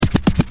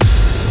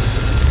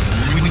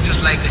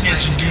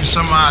introduce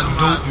some of our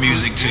dope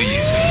music to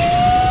you.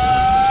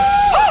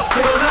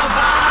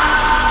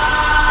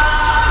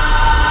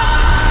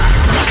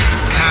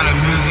 Kind of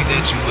music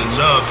that you would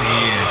love to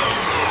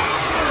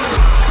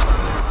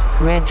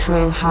hear.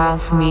 Retro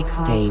House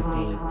Mixtape.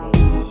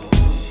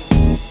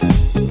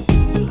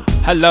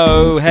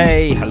 Hello,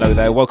 hey, hello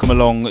there. Welcome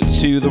along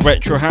to the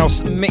Retro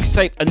House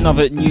Mixtape.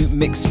 Another new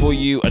mix for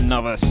you.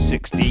 Another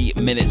 60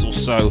 minutes or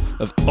so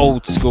of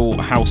old school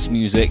house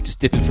music.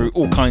 Just dipping through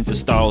all kinds of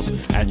styles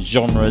and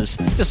genres.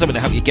 Just something to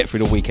help you get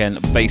through the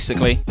weekend,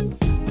 basically.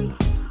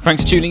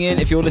 Thanks for tuning in.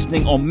 If you're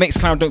listening on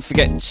Mixcloud, don't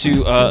forget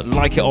to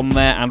like it on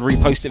there and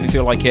repost it if you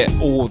feel like it.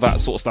 All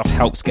that sort of stuff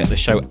helps get the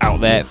show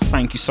out there.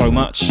 Thank you so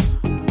much.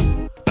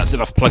 That's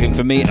enough plugging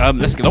for me.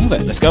 Let's get on with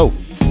it. Let's go.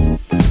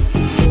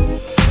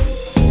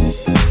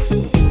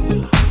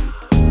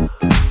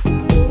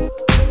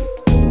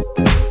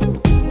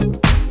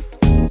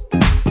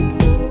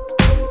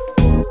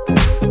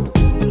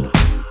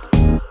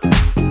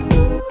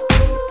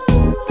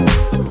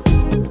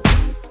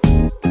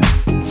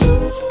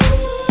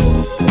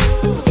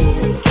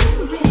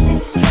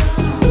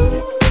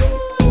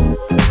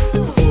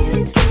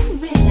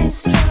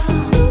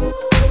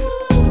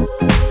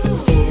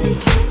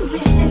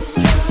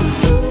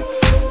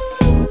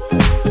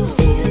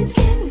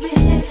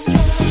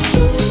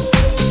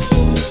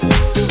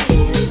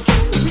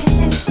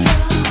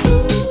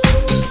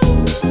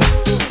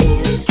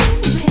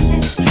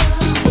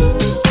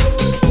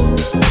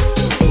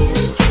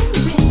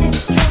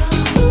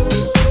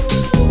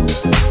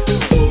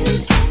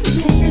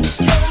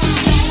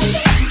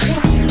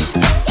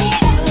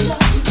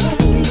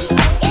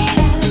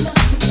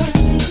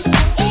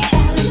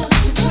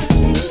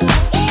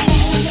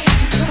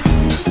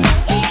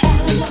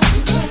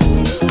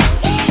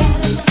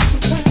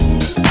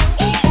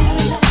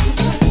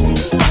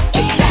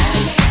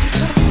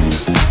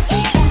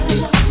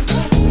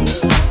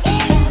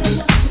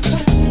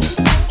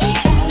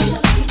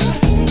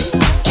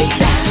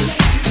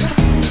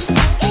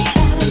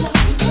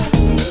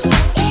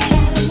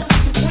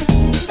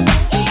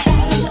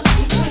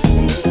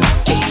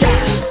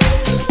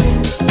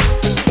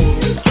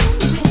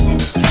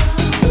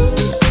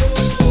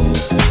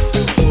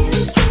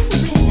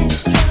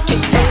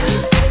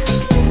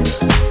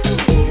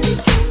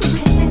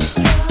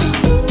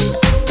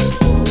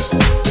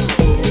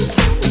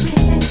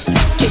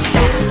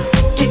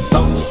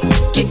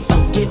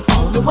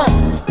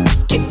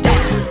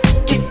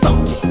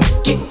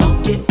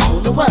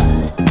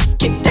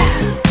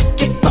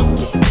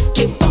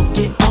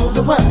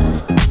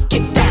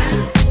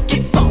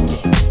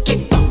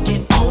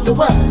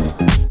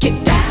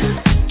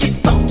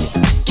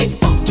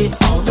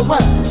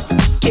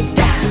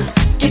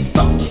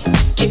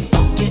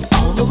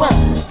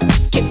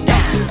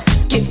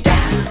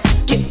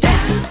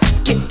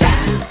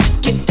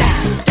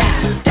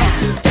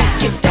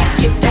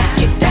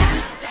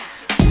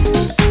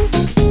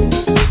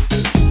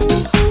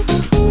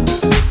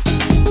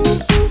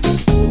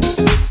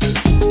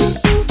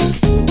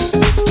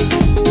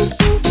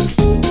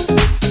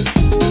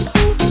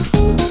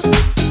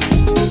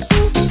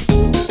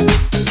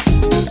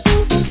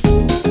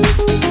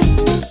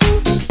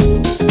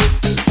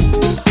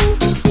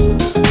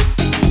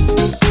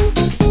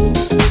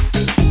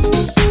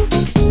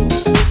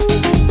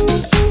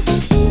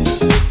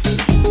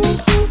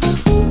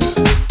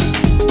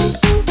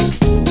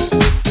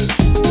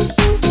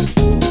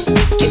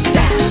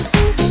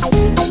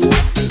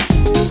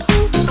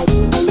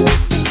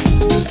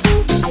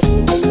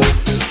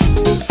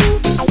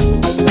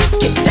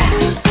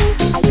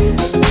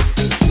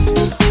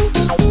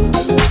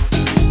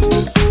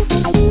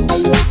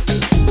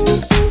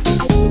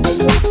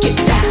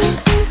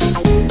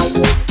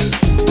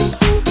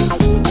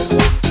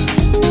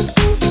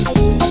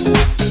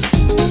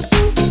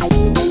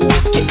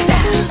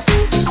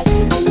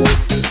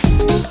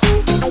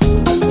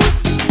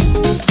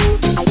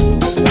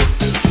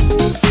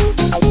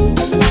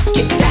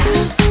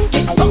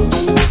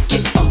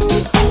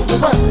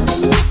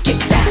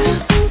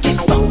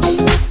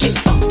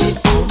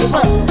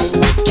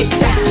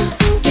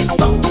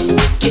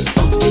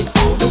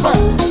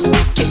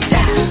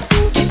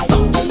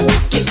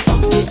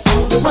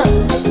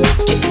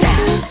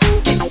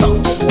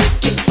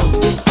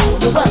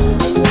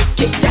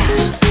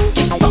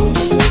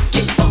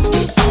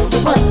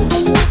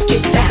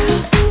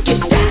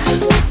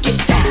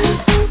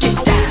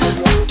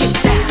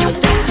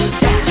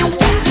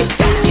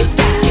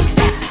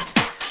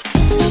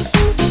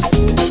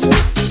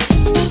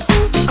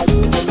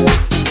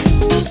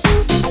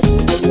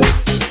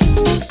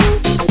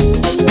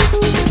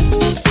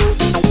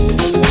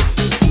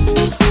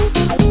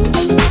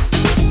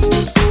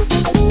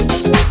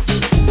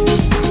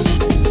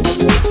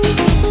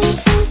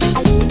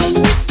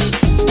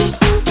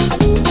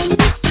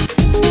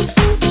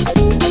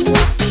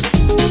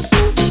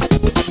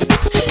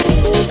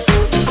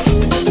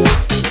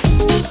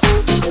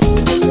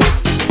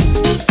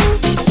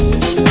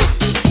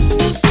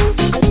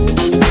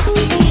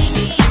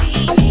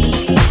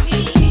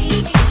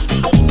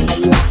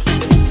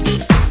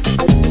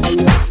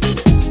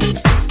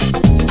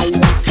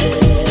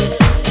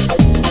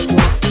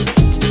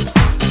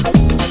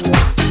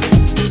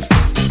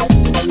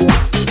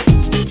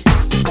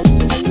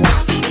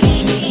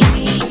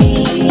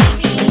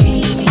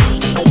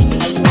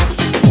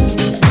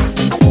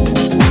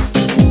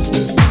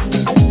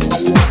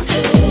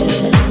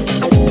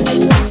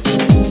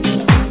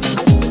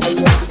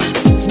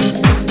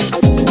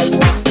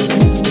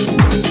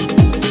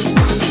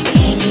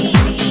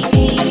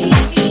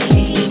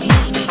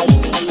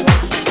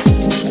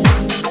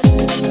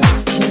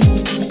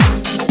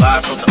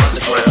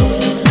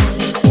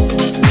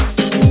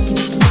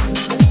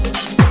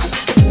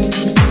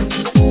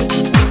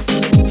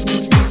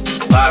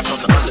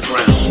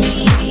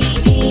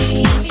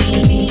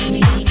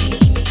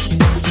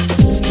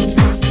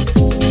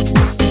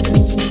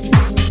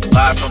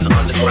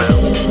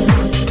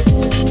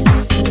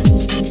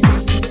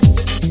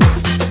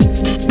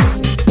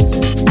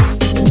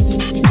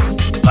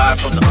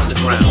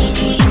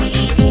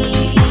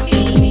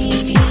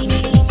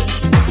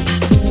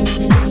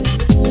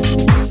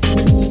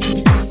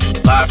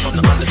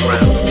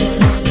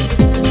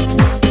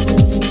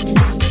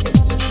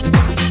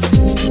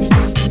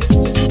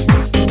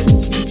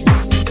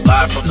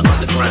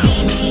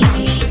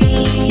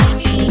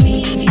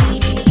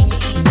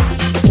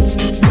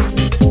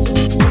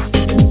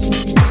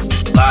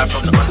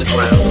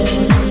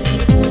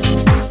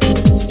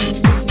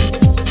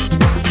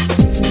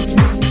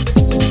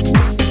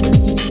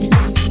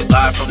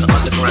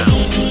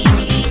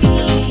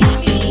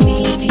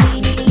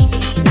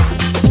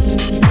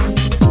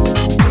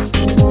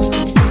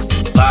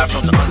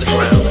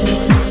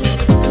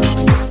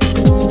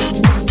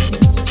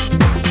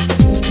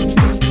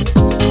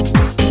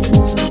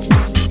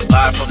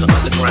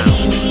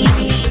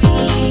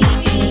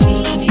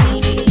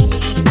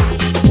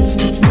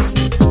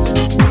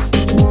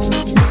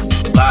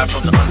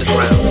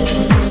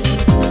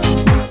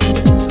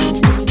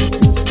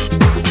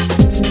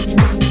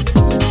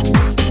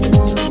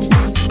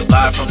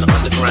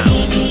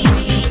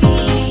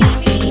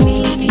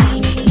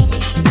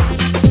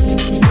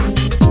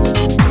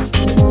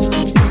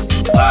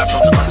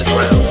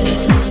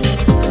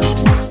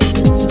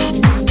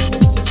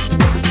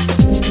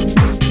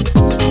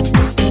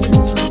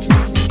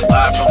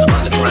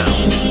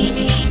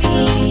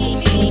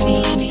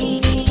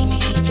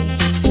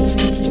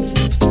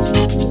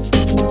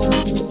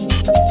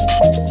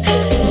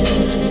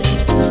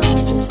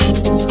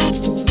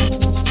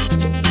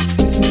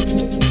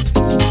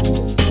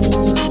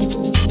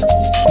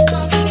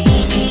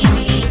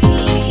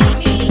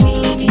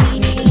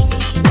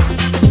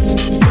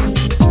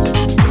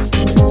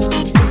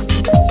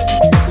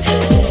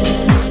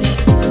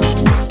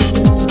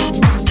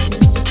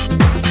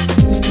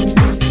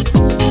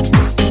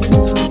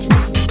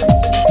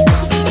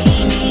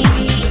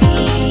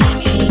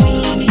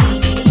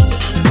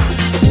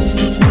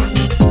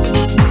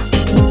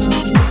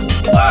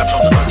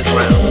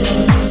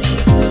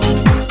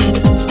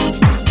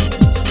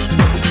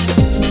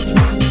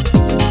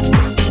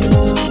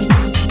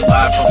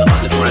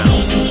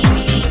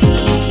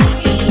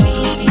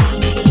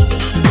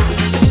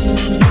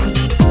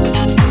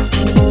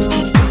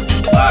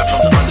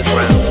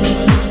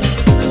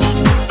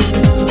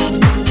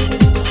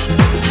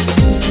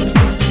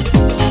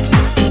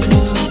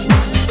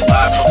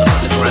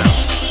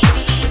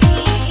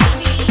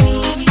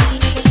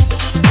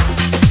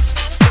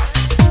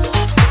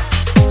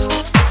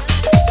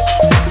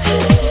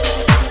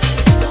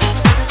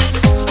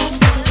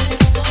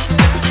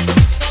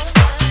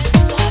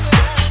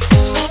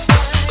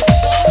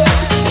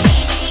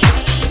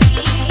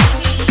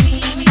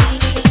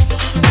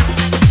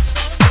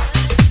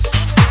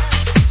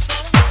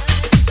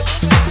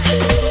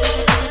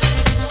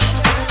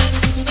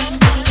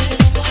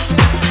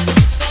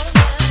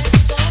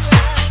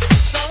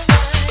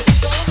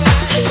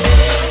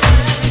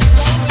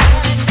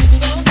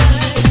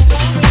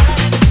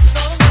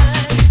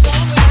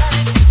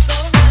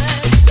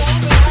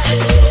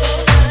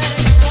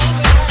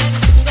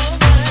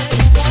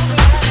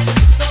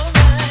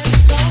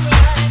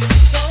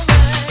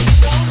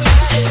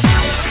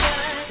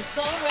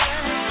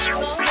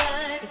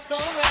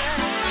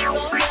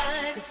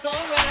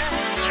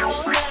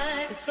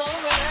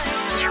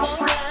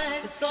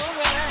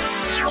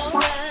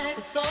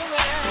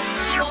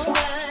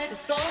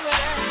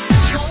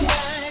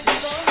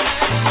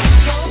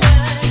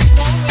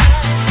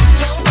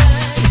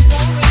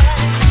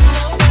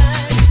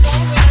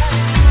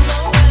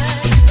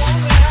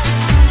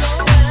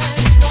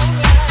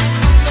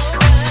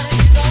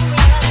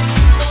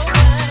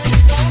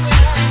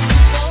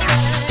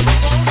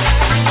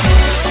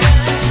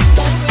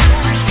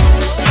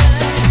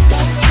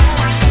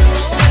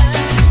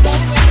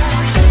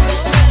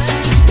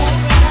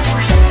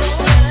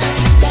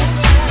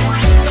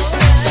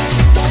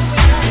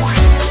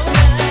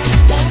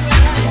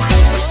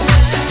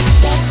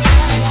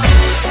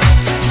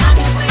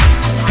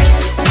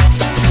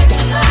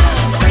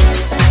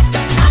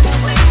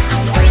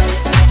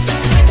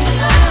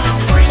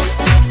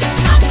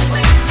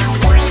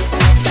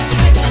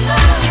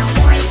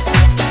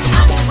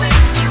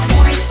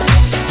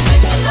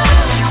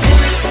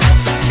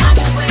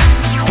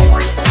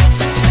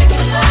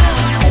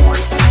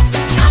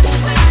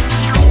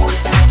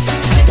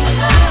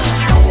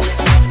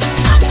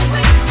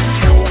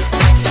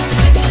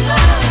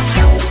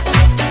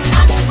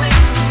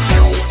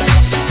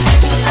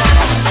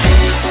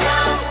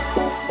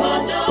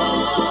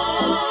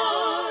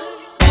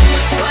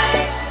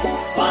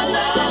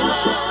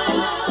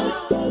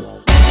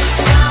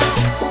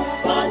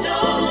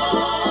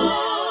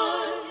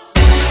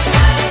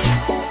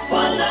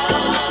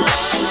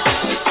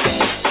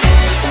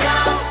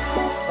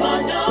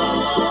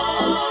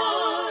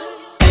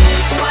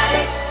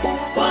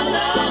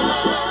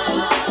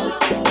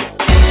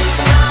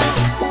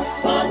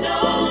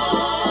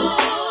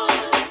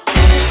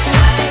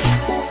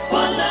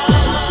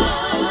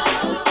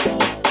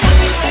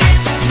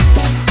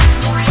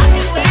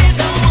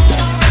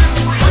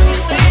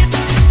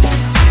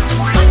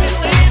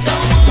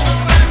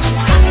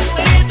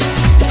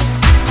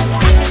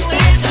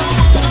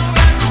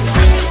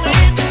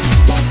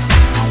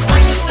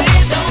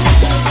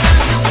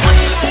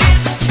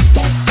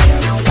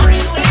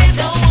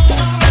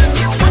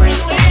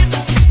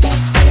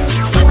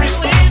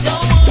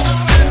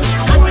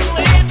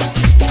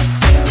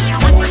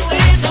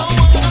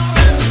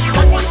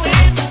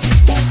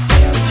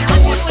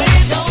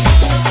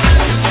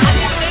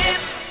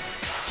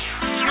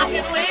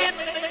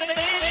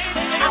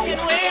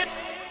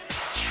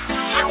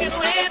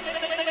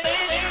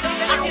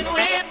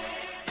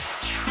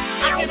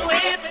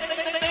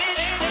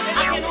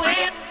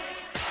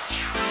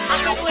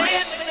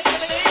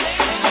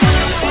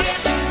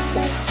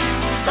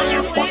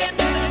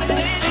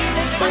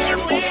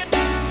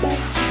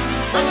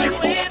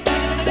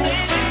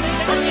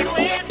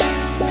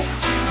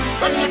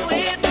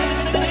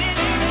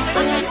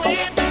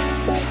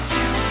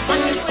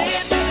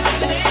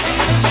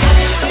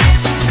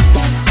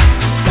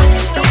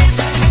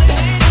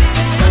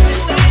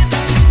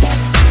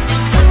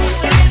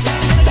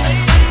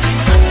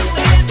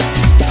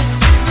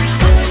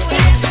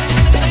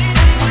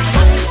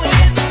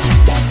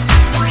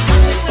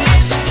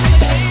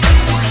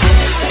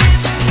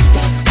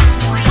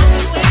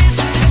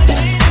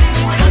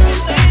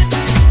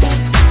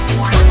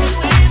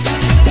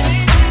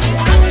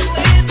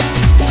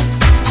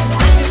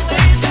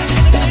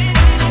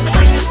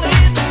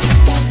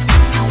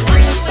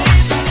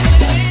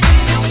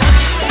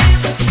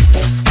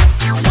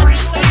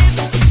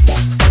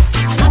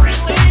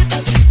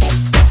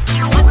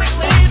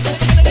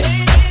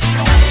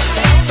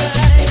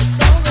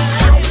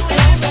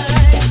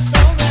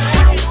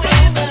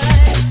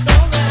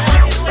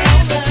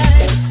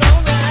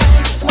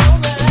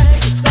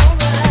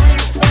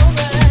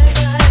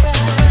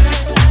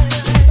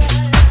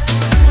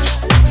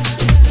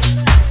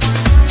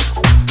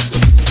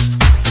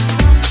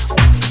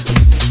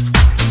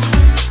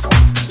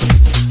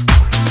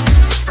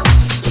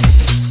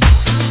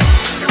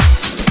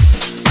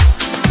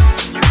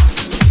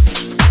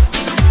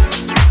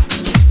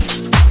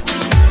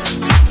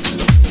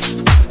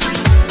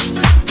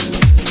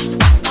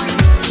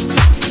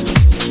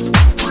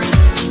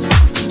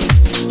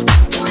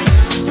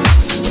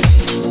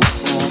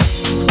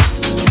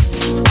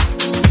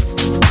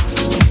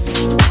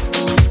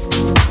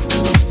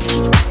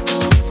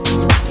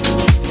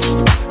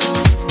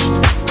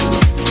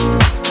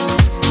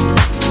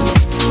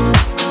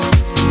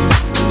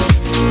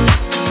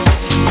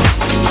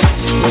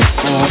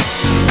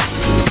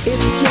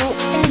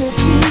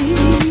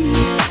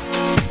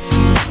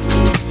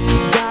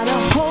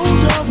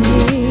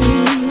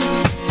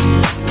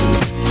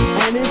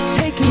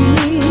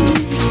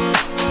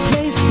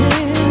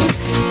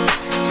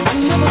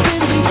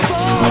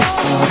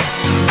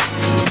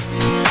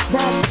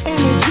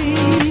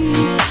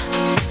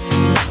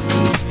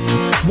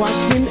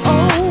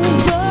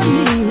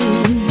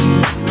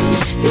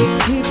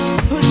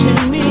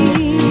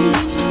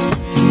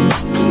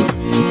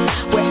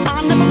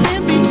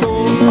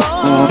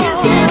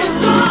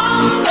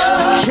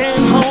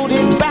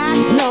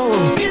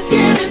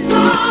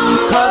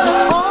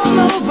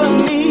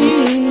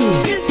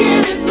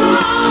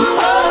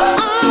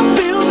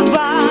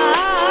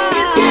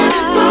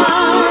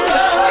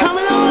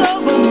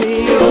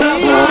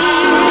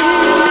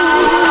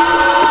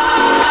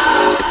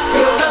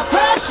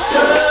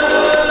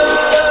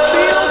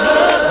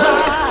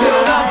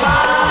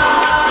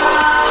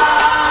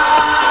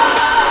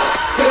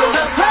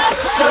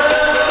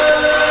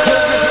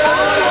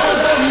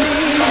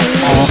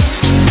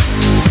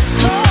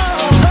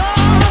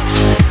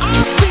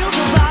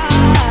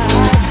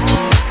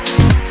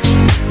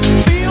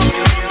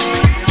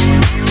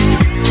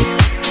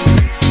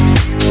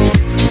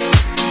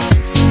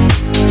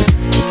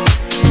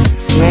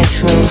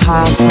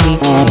 House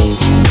Mixtape.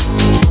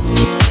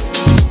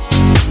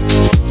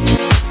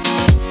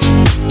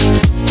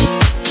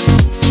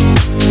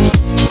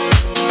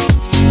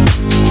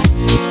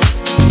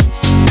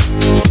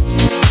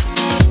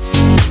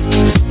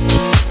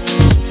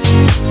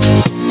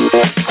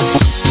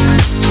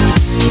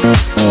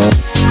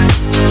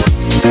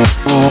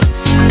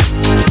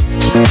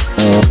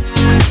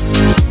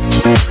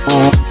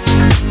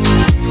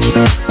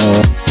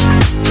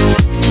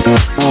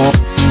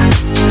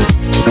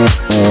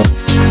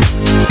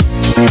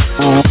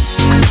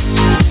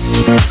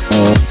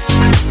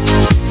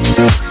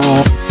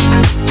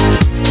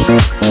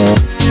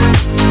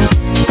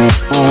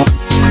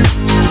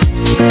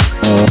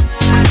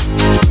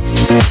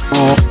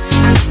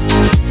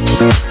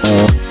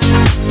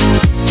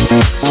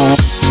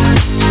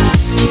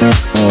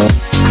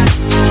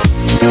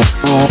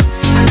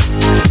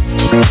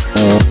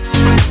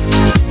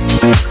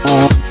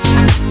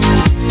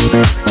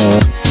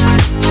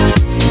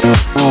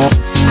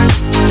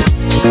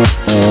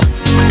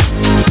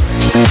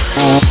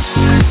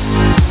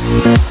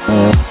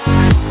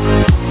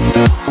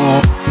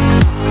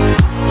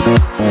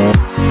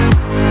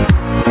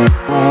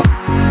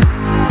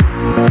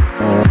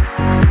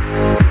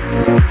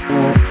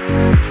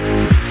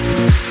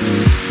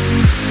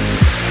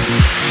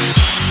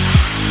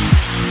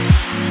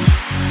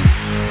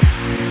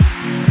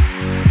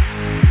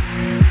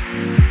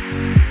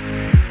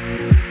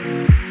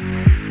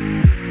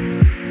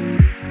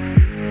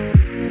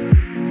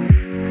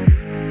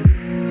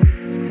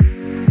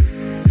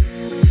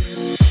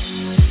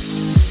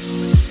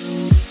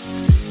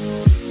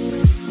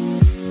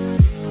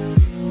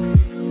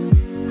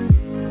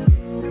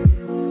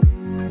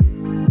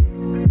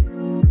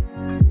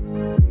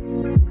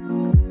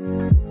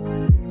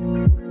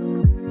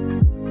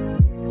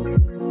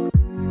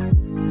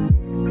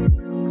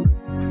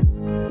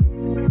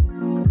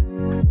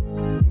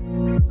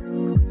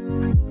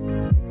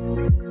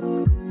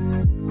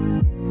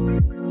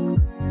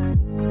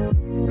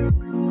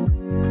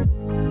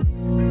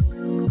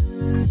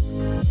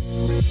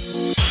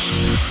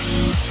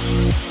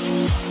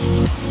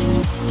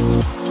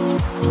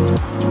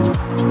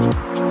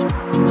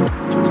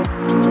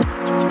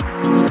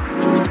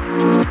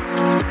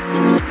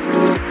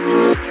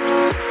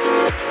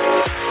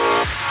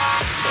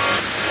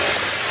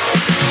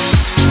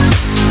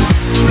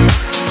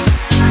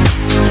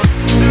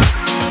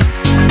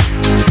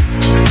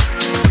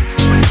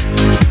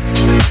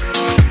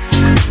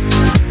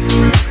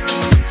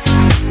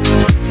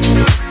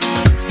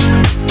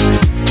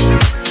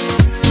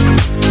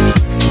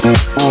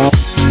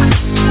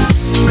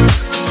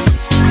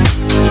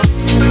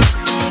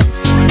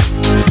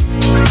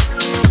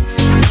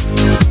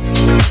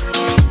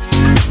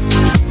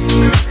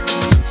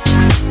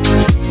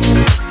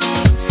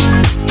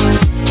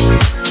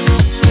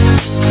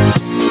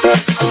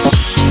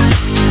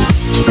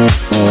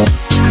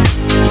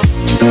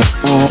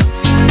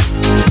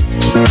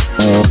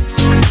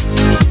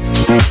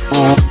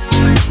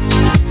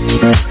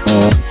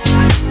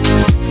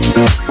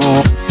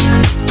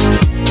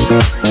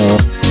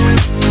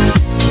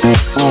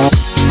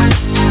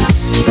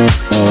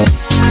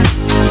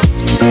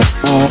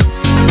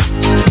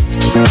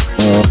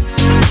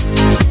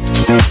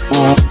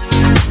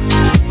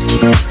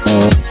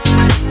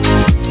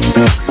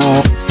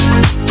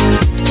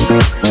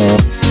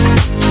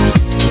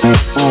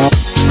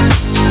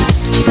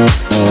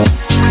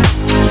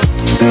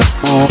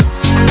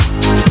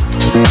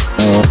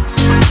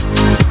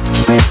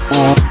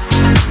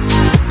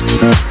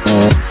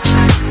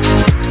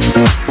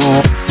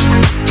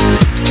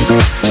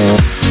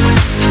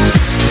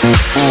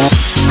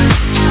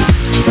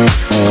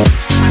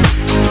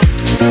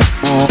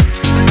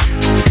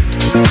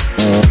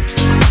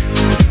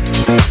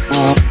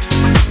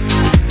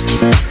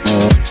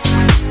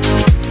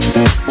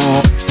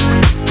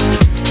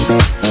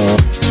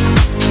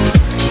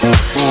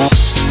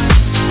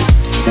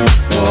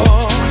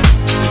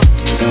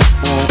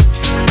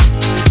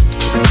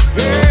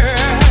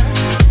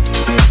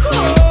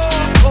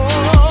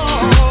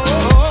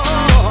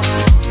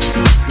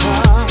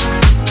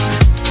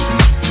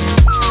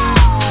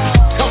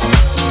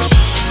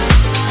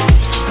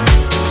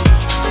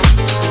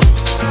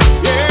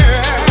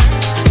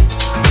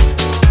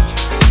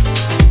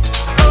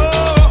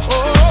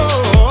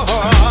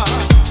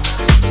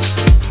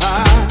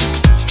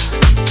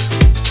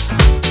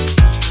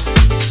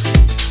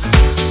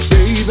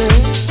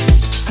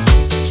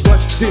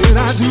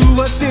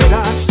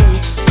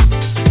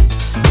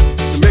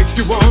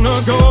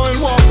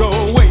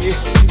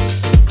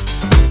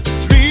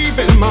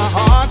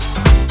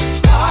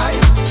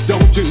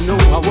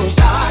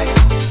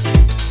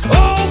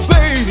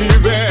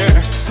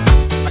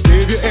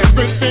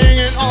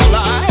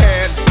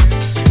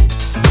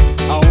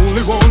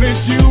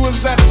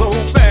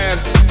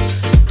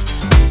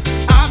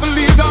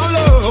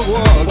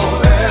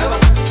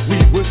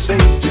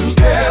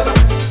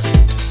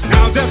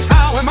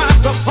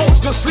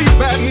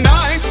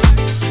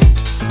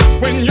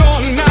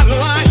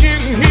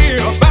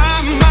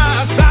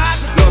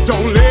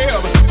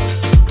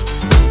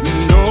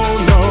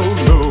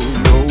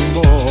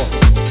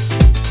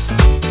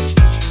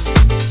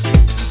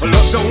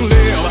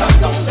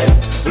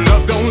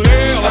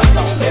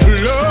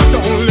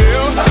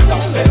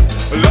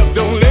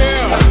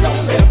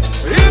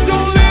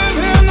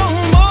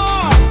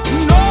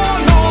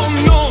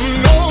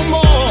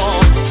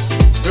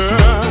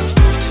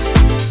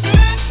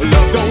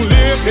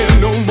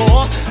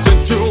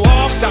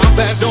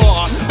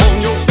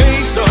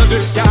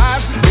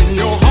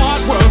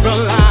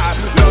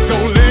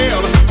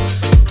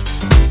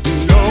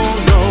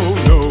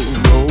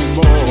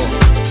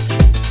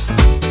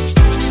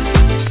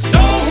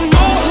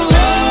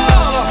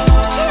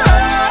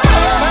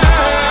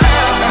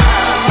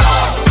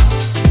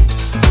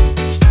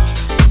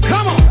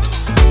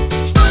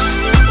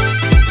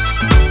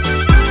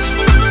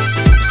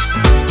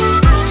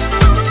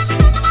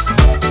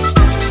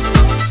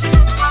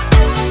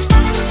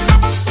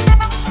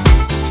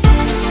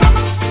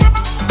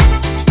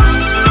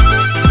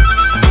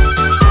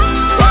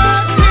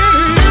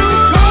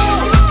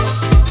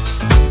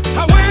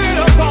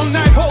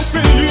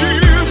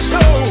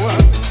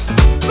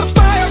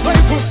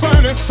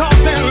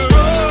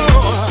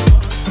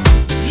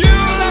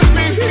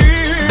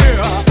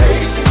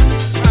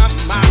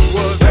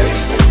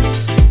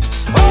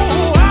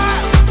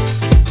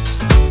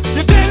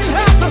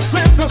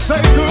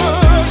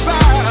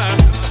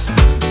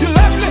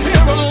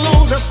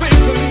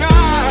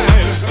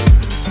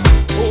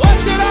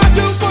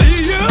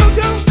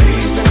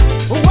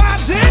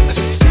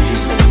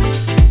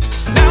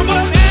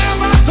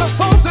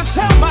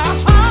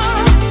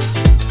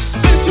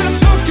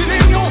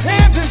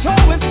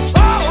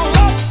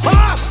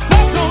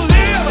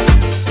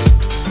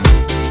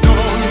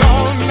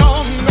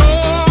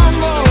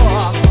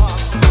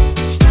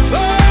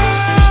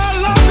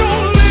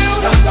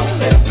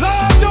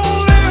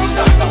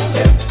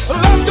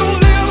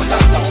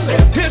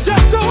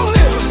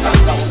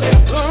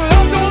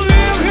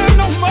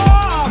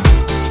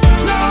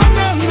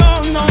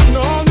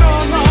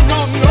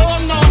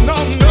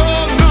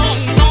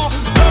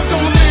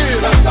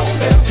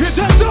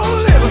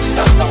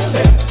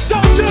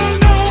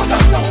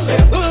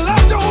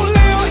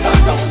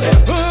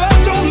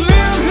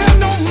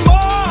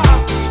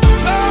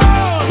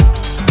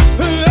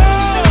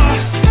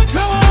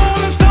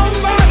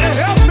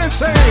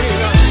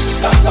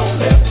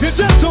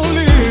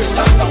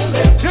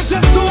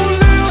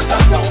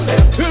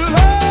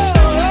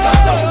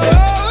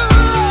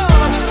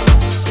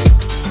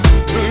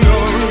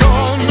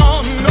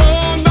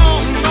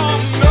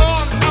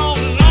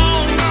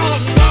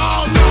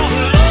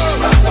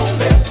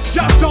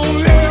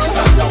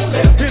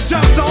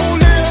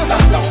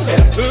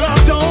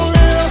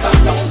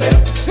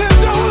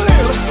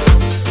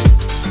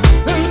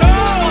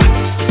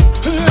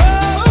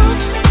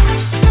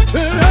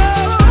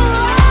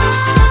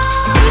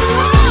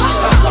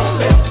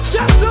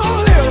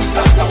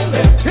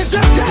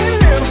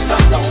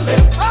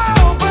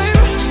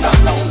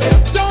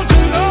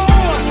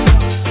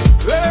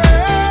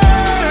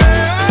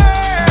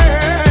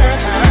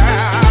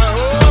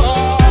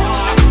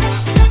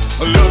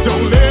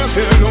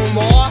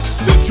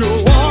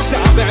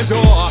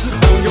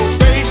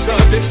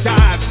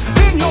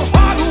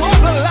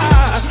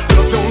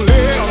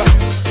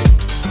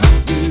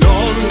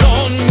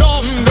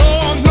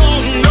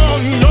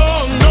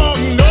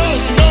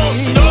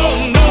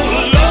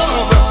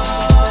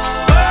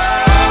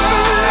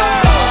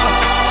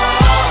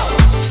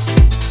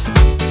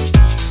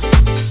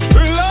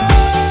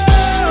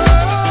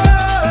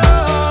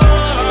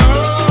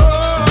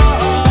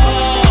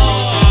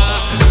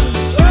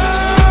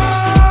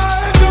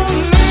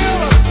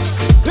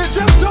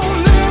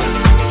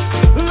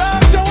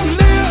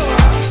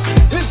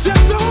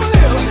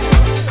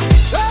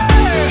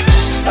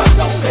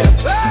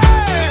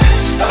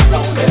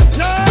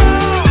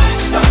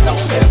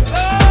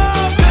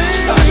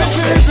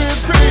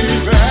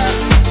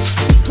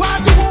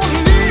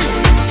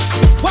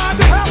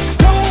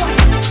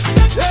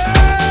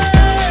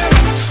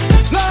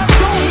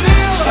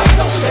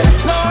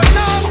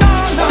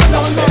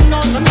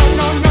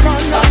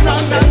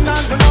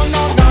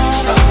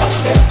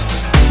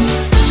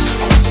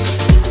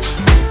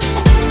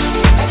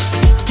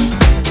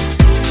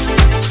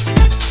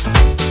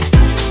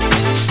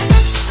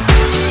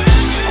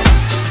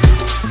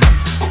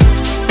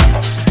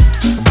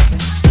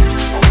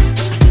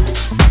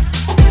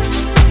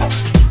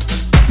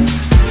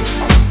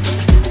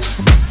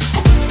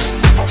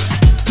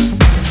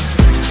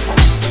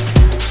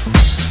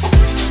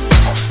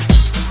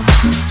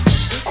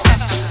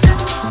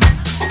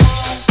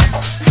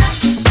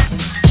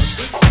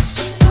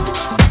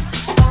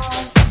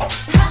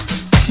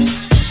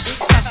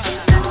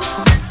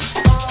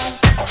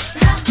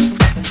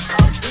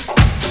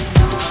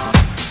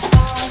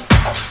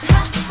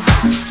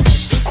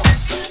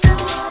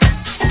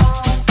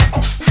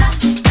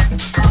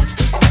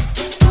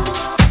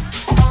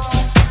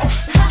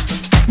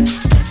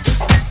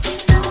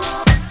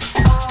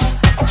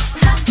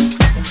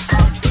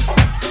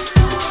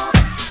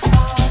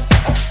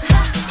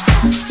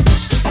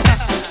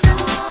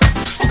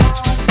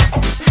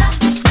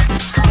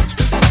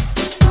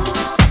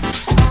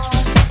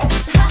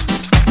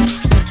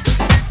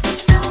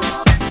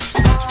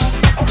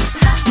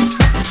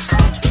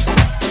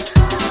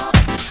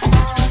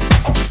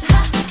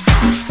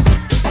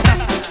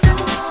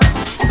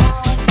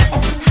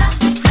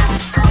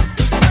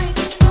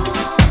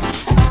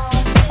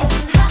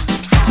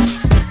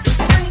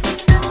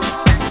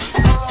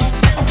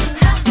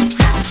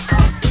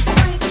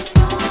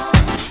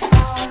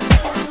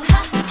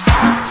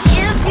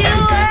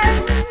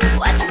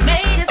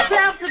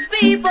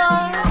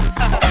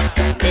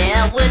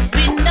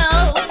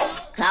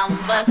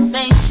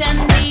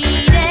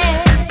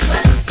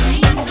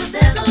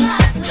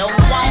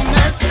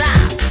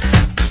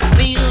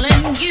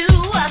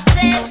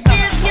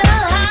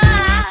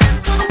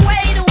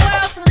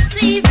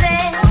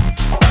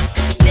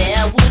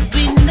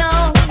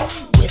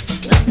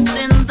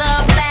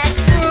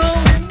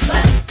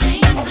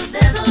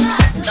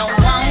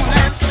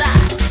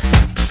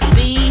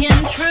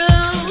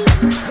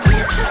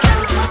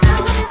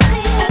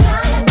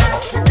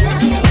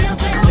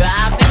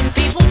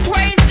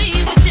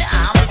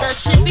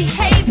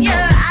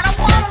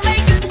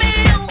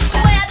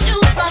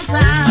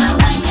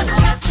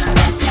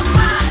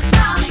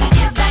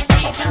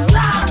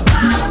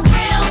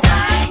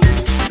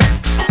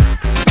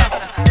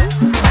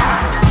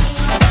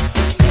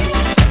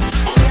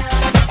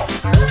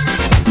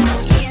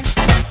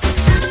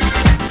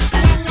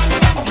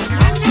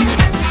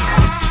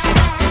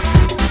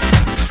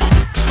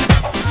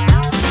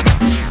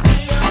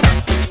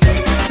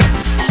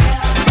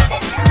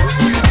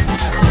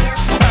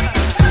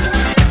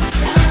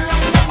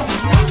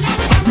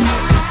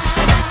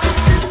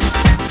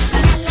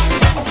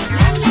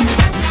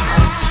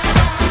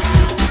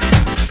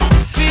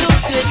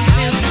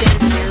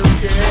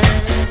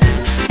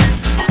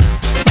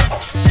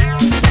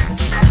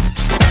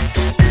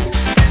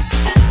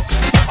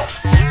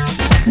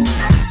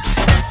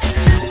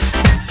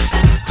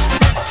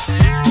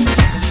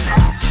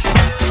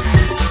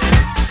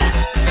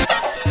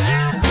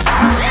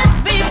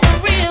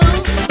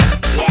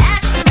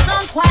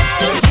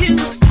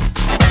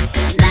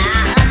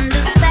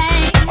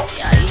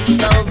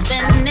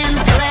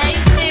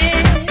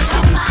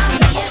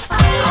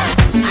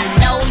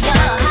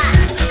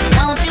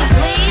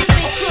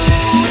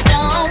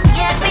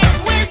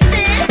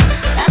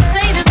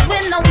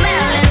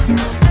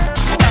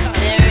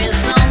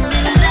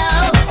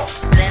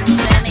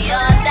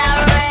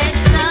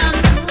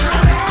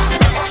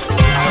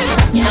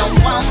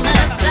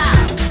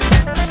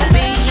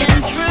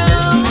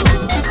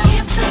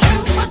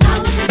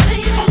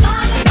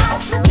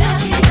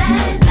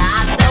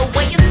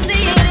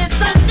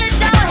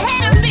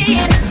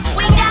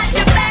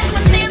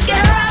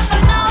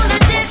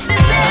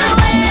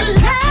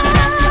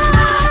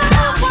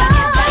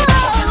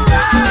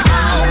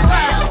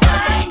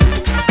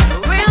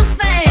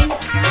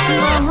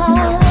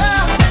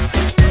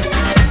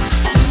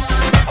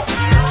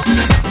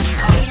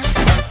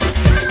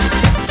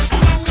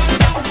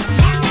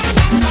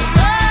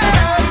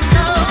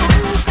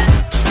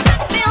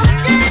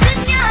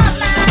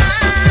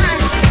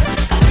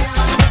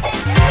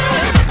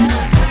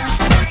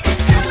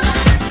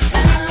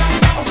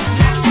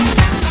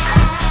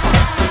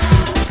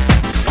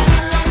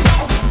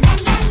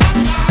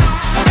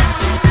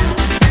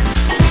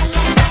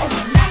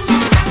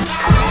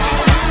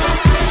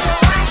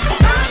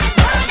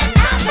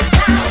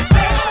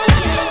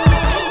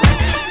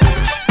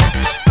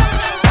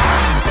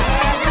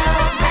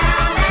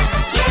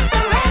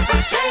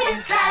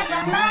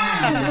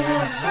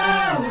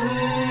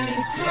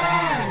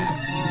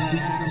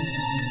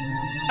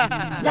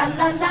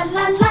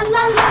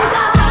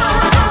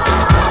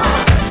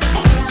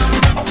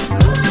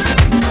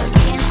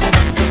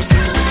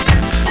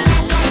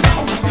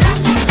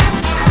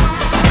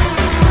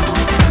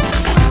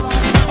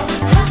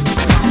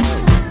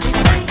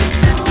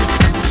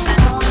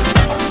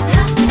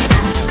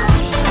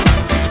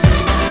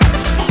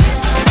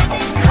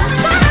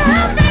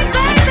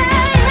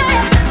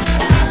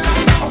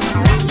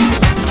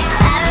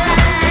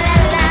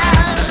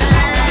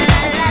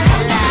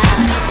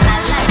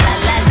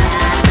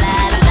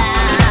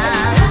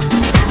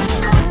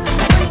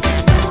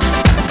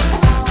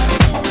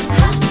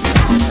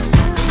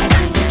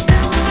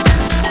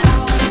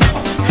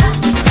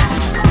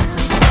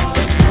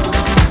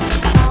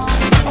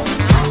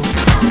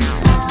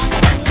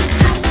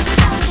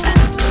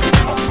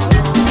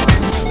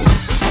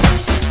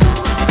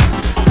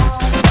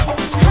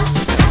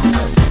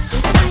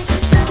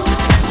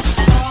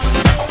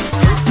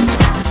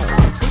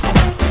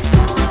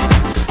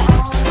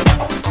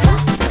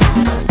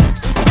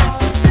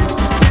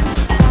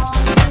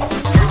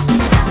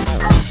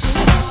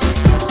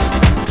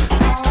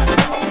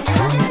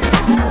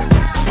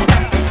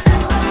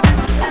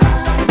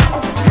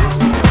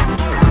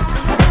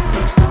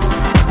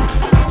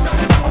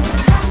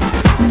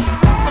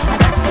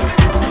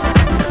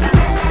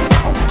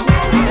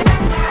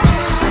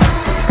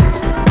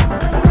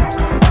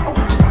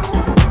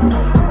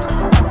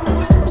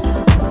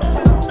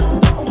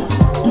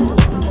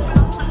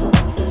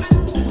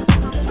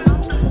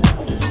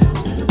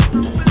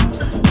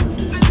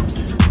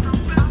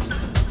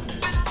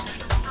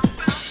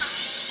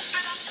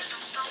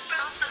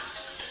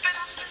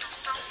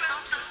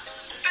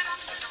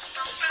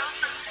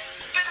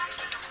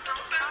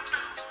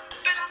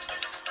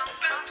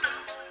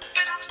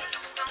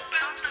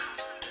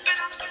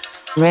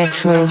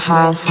 Retro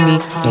House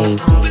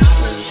Mixtape.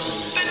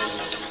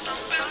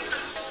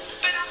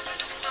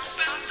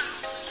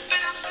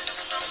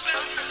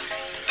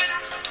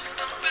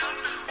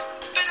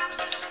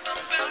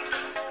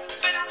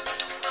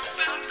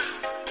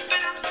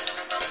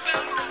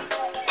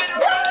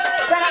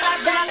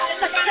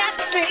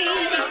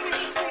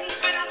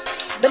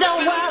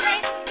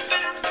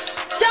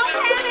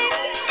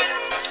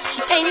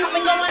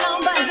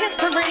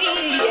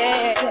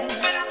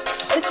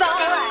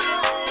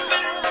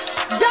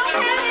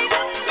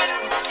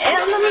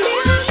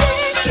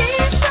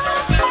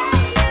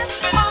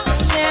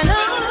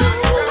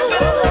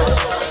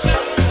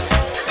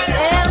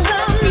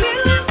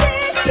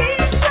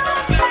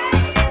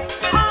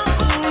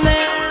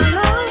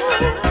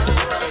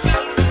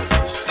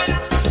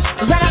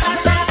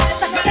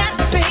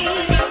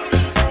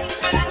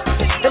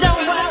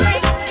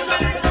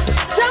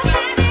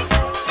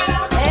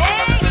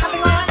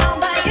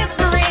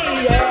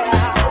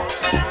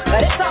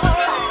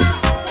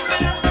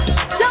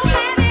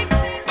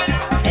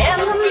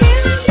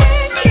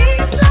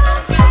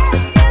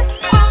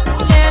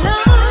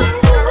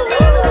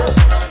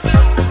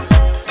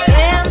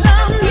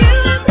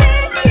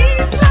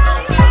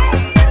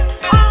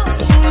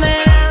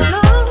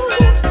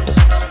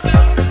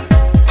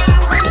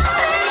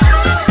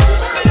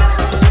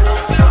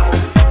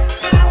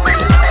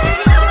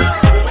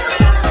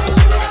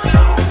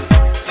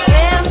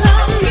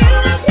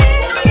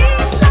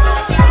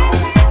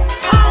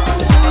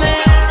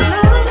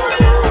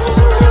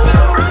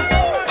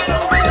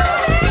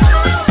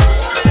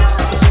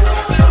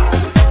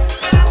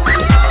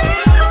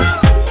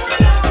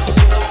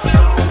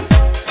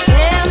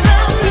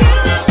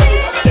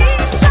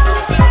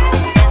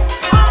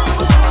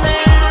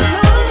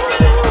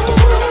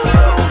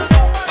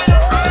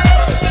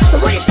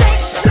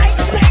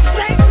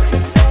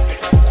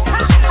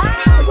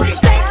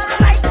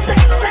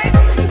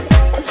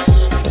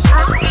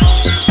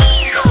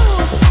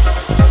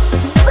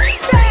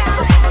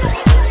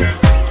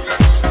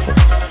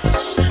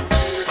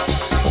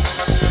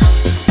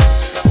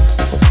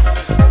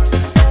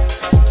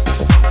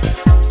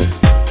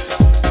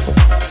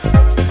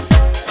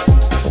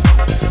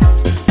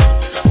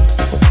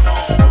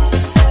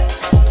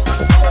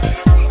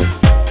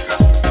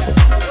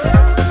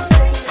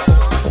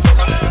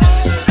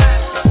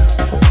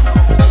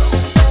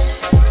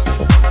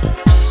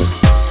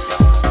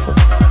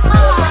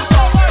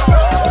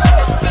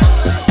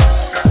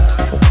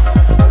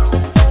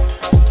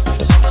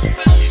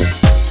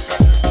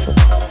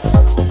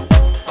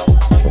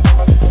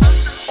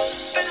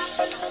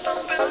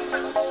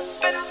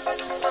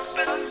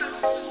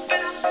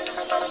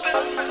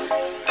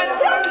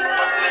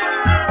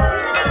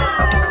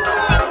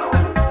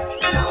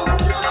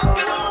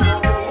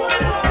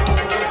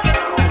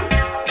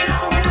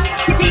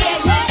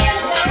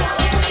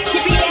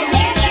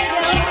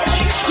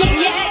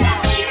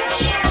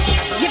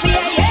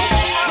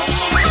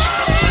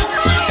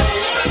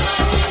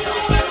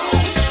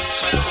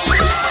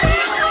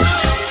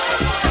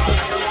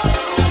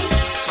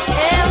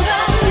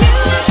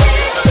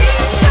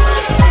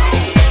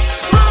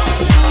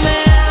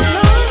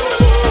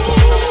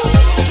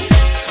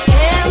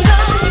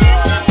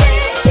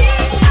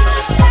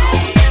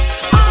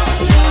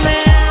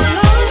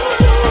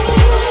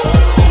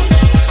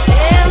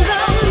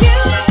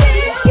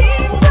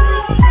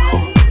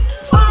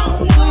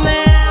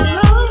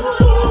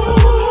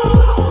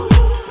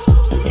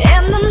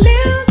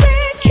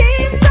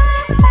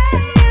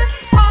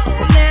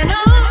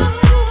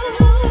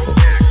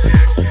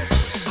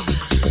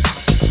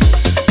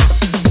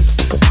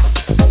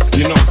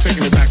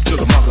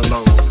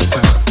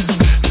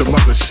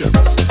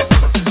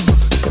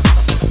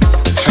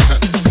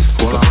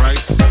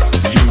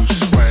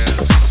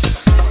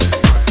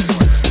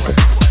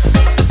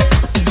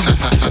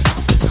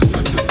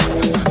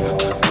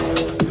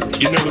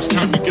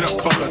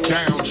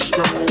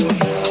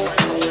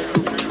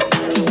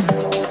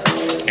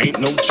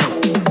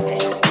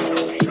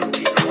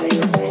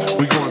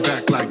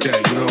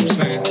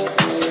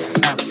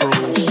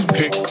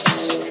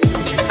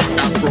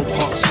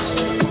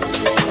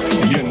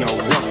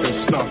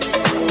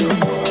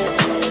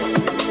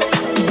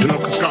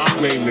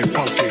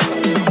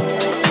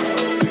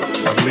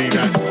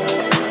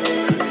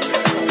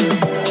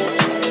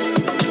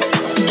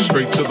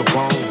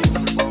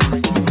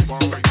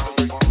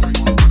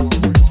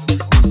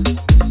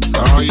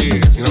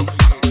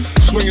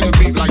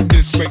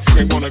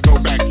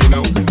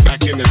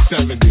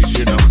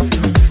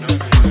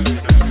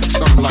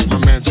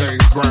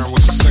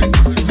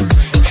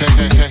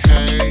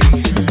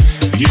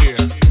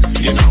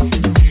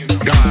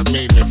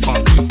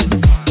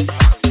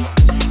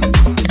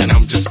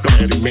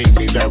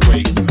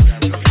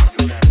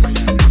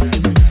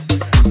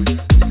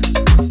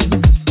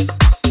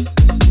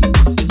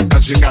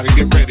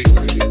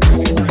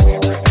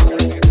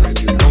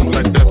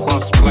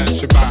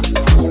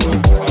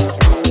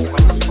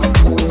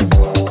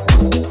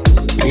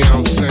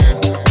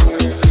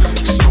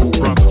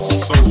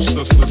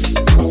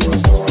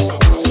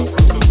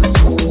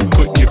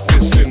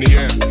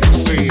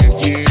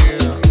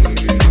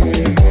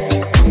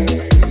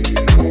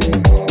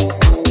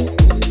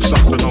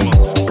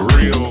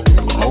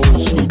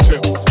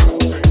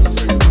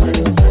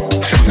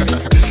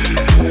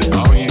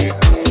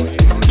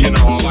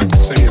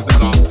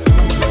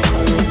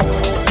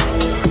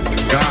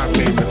 God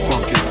made me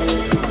funky.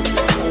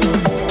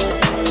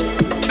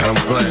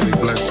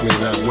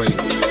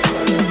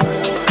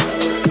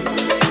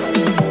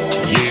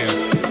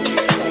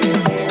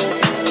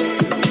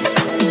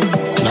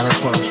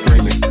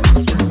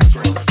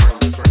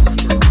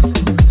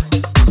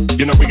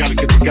 You know we gotta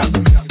get together,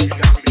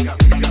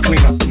 clean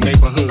up the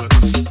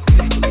neighborhoods,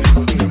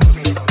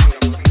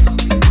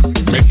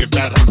 make it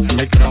better,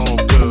 make it all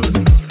good,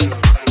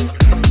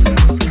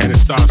 and it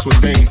starts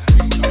within.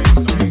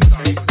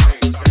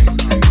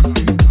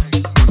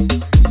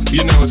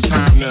 You know it's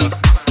time to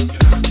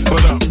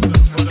put up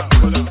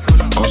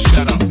or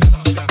shut up.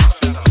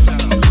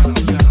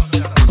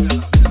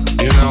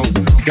 You know,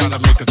 you gotta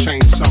make a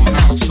change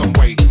somehow, some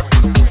way.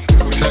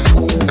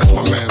 That's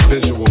my man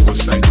Visual would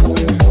say.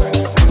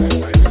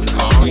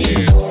 Oh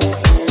yeah,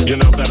 you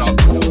know that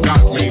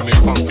God made me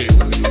funky,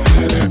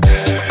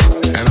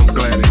 and I'm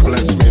glad He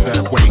blessed me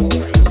that way.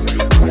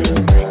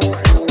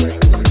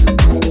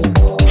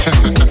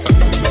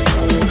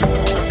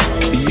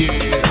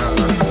 Yeah,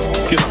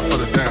 get up for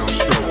the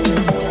downstroke.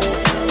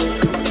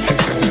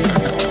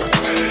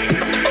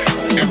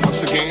 And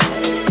once again,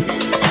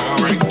 all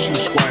right, 2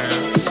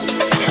 squares.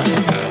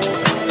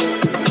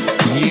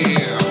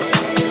 Yeah.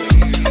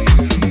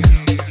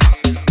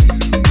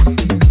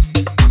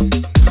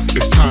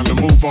 It's time to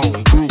move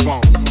on, groove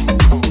on.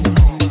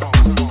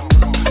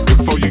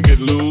 Before you get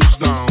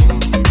loosed on.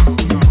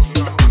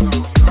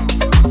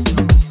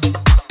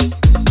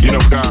 You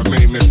know God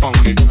made me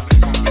funky,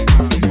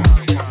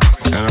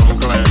 and I'm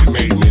glad He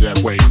made me that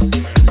way.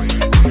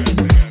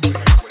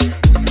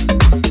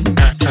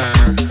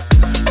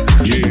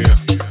 Yeah.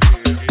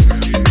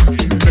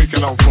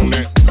 Taking off on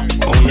that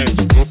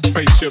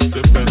spaceship,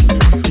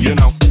 you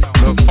know,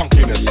 the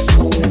funkiness,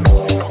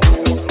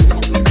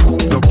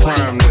 the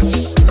primeness.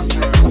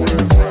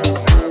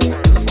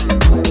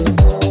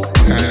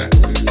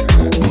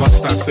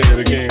 Must I say it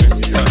again?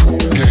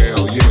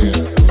 Hell yeah.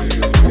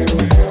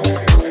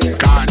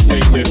 God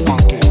made me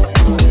funky,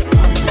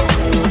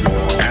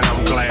 and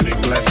I'm glad He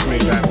blessed me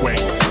that way.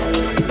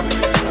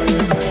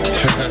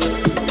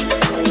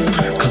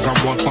 Cause I'm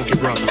one funky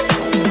brother.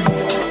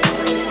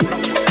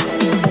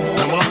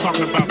 And when I'm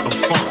talking about the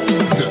funk,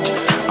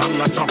 I'm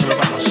not talking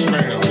about a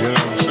smell, you know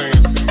what I'm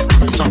saying?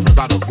 I'm talking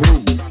about a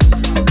groove.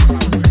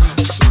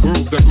 It's a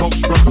groove that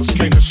most brothers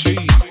can't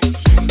achieve.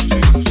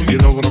 You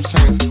know what I'm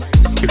saying?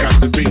 You got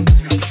to be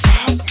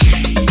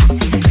funky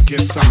to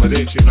get some of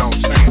this, you know what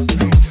I'm saying?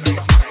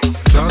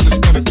 To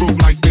understand a groove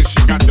like this,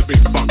 you got to be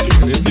funky.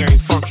 And if you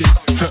ain't funky,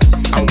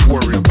 don't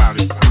worry about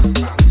it.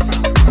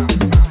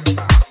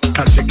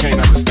 Cause you can't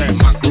understand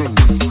my groove.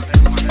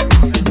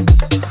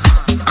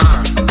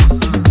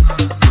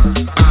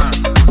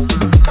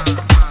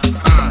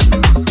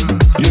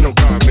 You know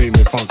God made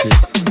me funky,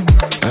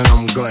 and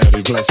I'm glad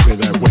He blessed me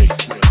that way.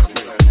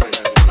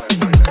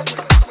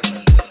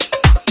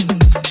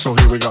 So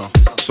here we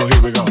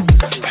go.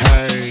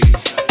 Hey.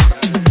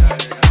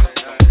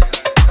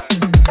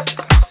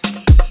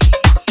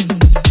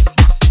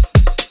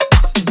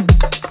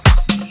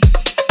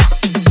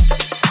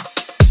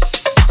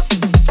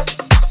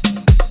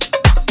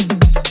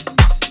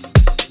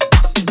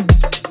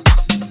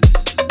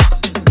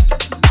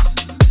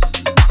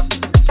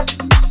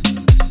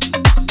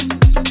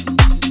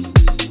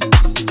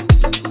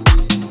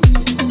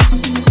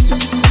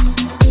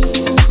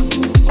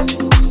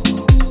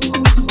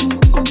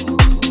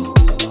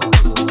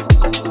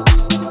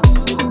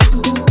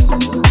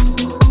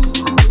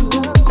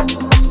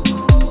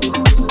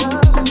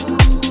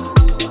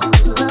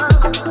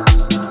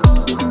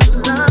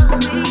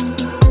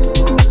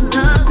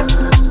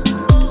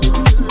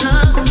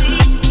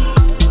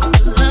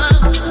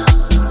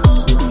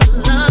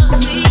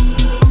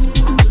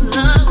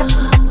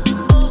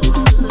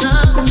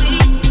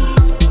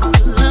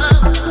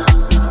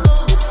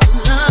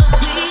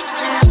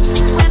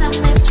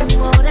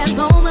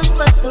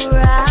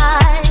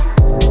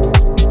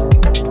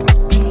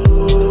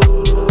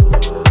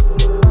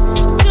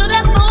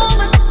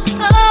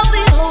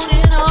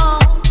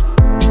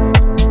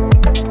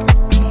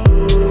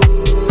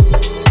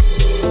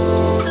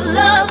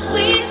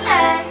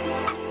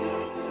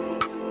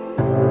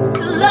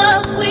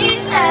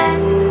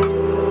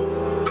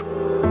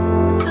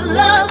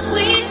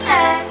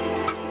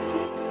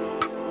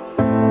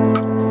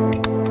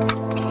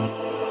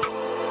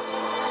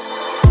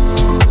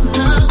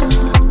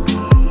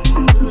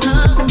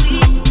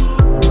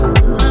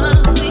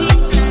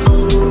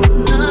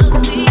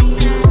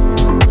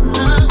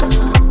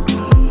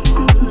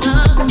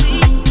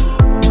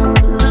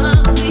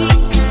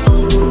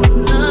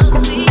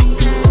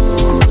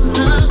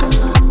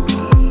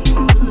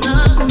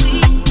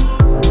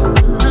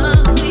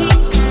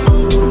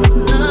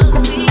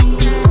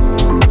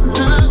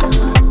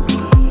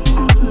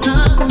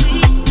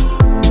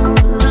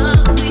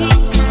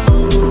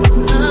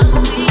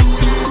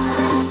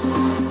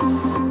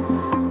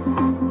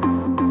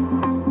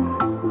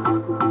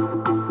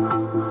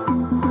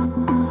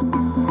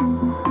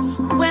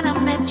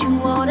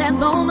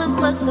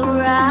 was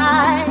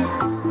right.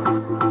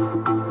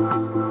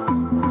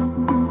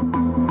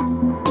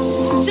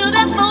 To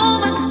that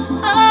moment,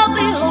 I'll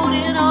be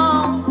holding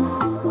on.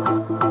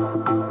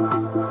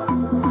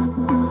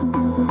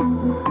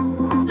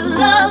 The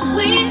love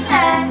we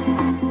had,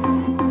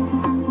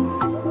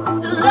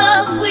 the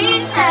love we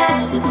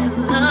had, it's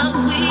the love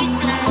we had.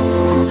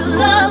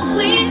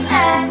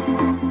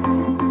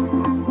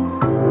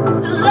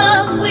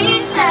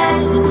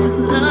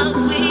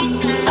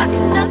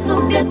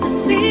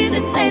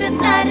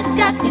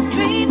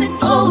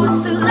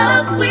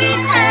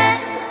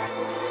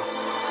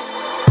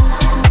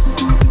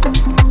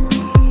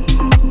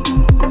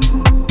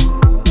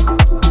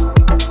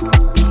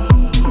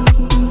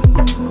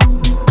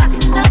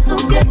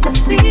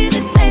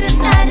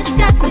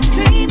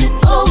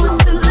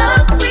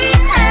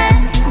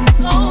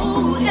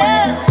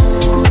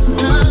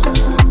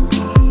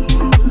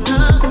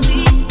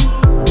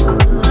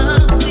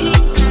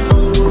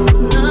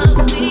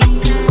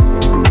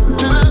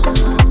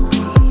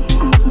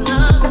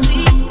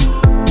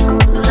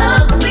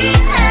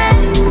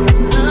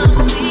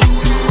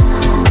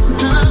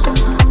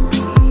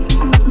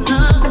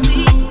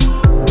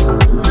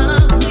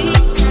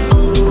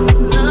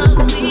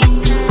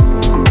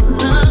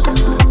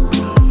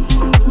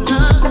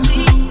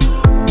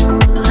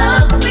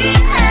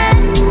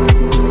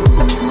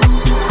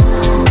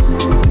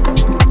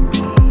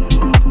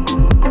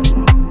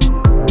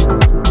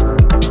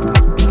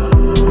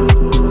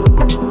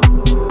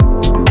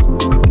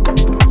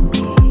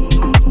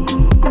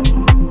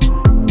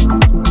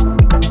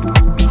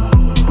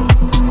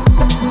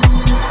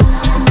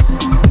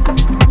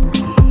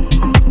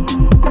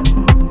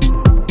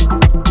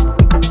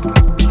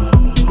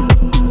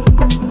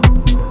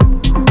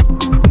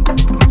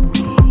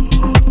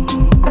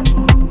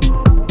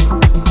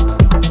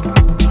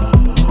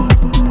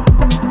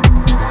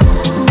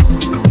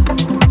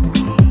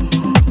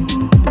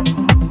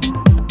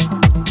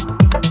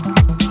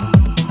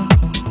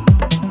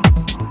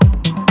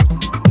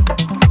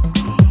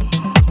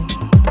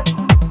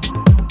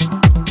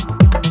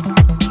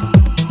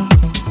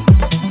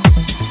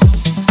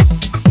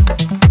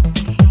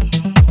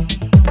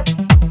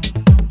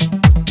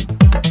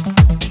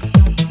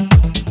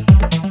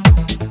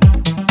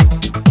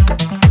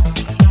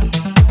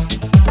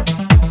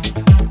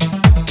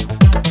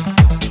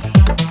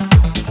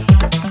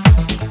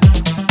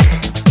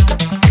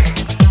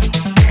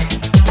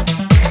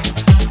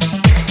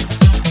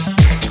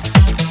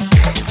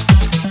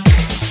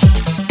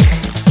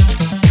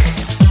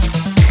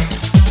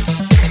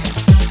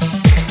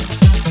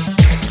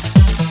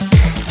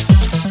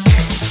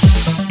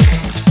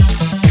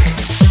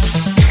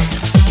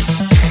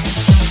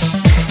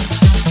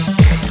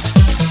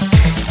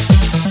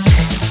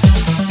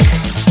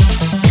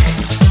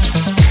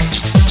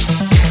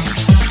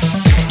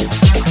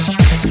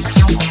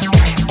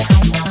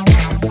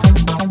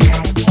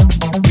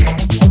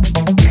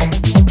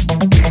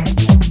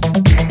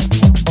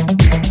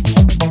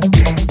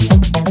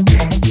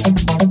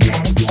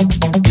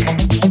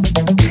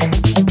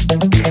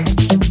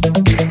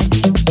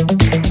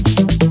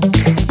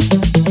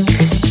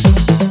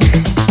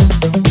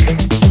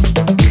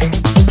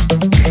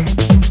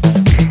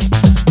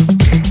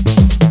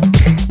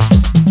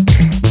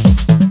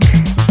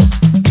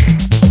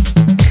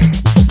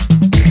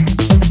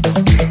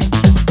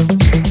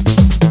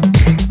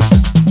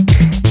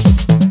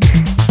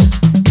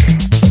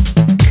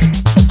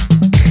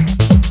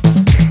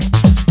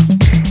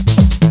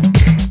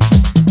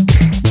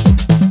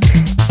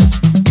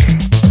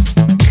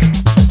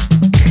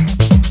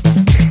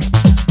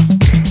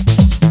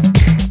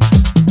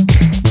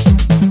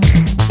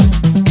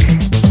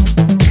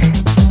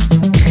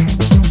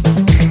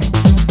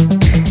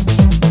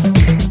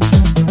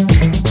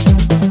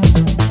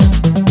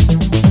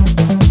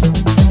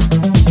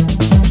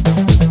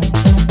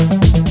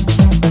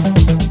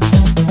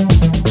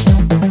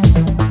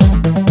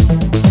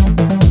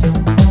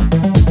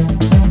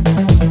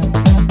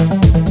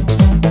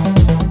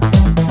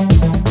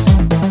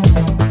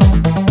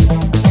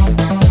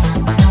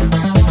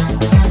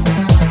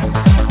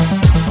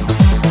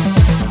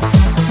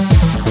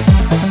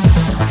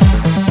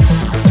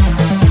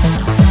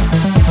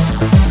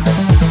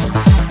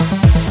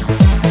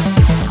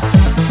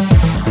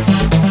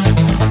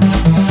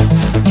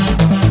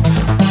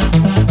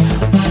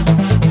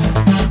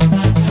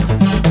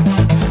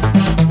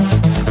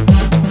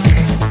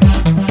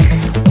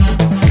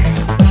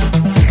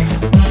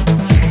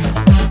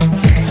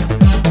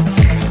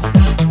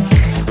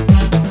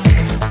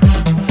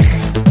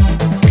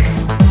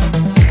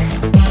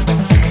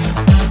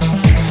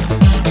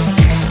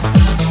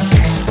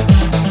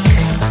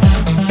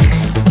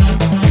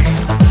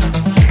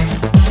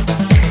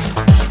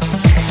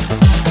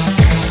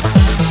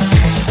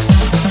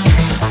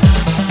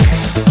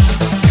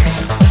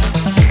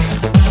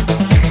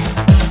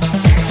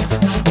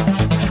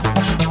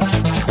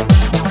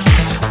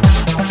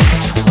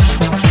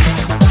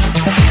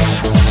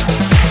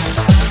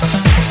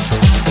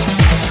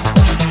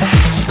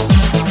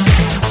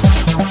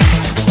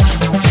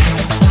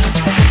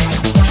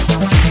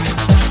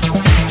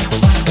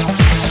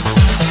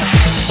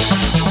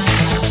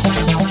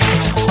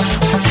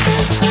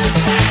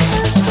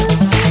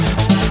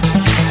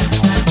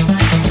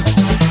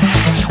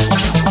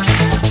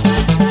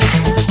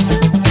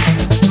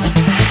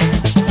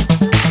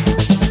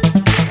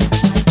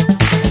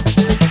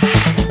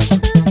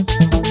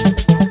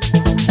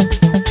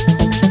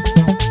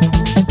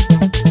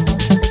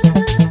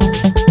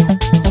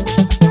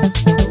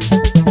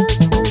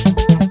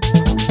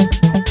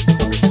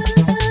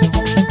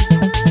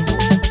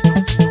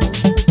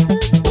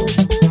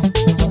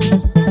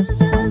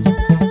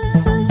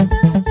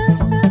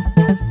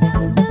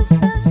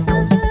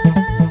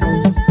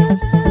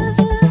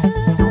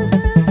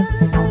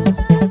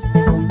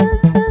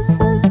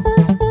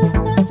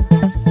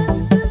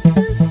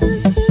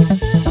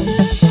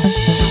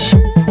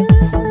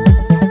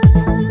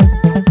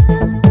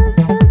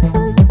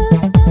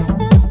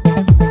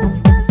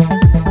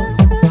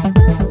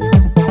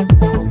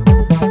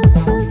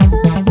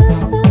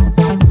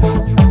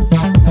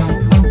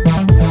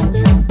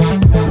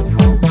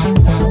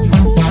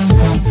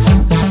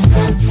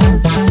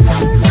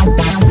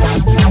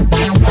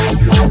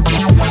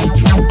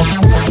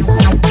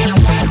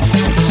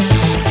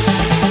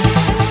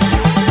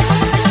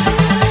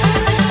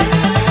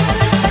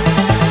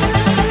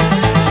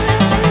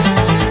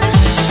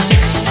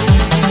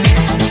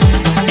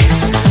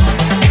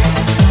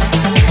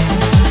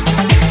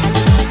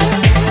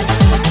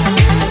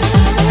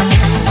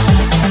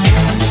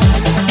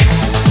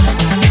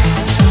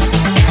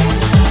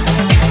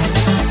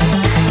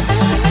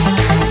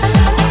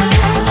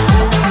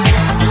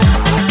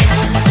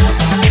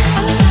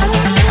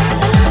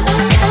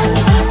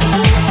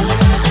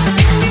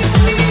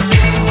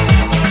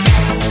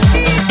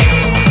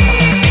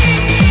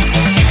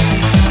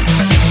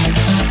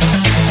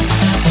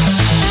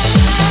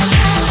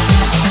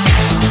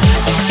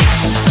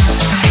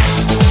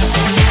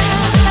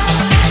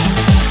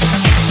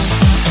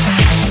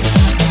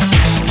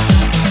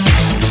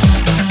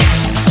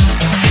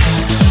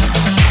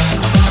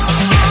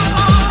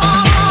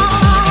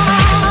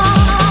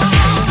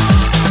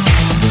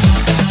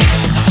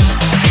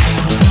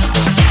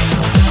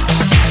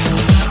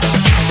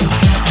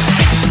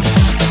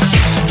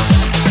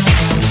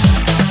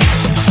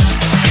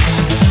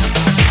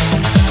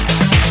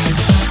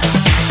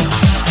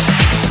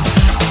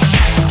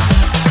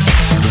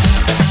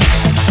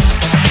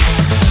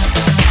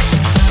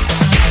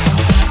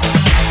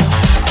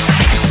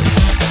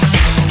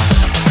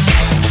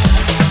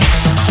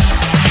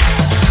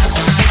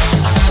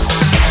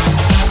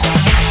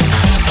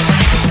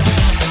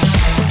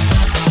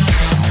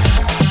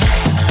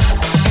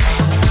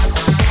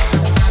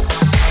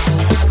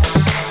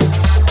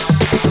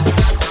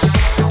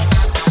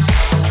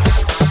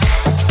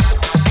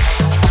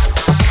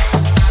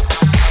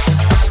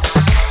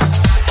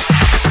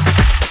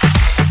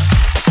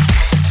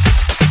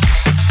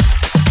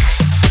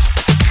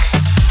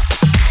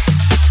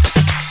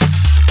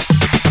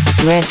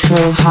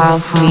 Retro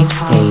House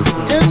Mixtape.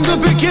 In the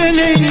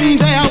beginning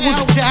there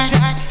was Jack,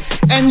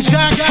 and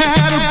Jack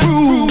had a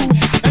groove,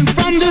 and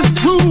from this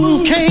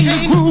groove came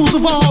the grooves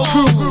of all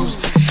grooves.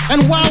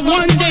 And while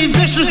one day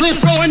viciously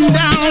throwing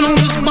down on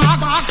his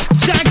box,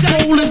 Jack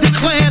boldly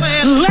declared,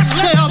 "Let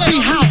there be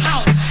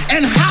house,"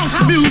 and house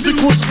music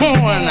was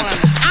born.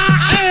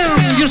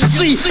 You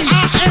see,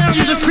 I am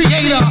the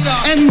creator,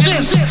 and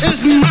this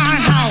is my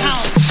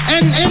house.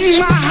 And in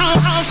my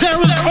house, there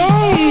is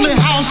only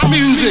house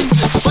music.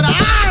 But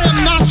I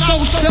am not so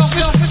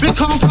selfish,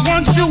 because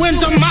once you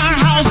enter my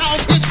house,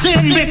 it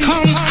then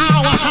becomes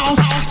our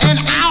house and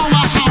our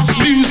house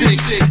music.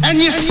 And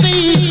you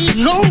see,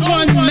 no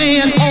one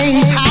man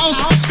owns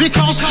house,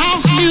 because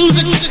house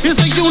music is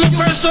a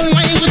universal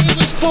language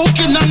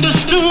spoken,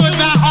 understood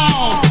by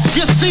all.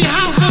 You see,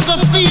 house is a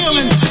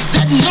feeling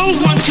that no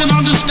one can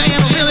understand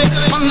really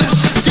unless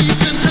you're deep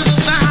into the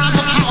vibe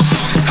of house.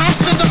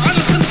 House is an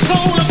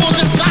uncontrollable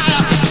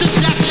desire to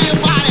jack your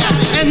body,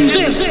 and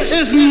this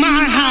is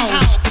my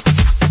house.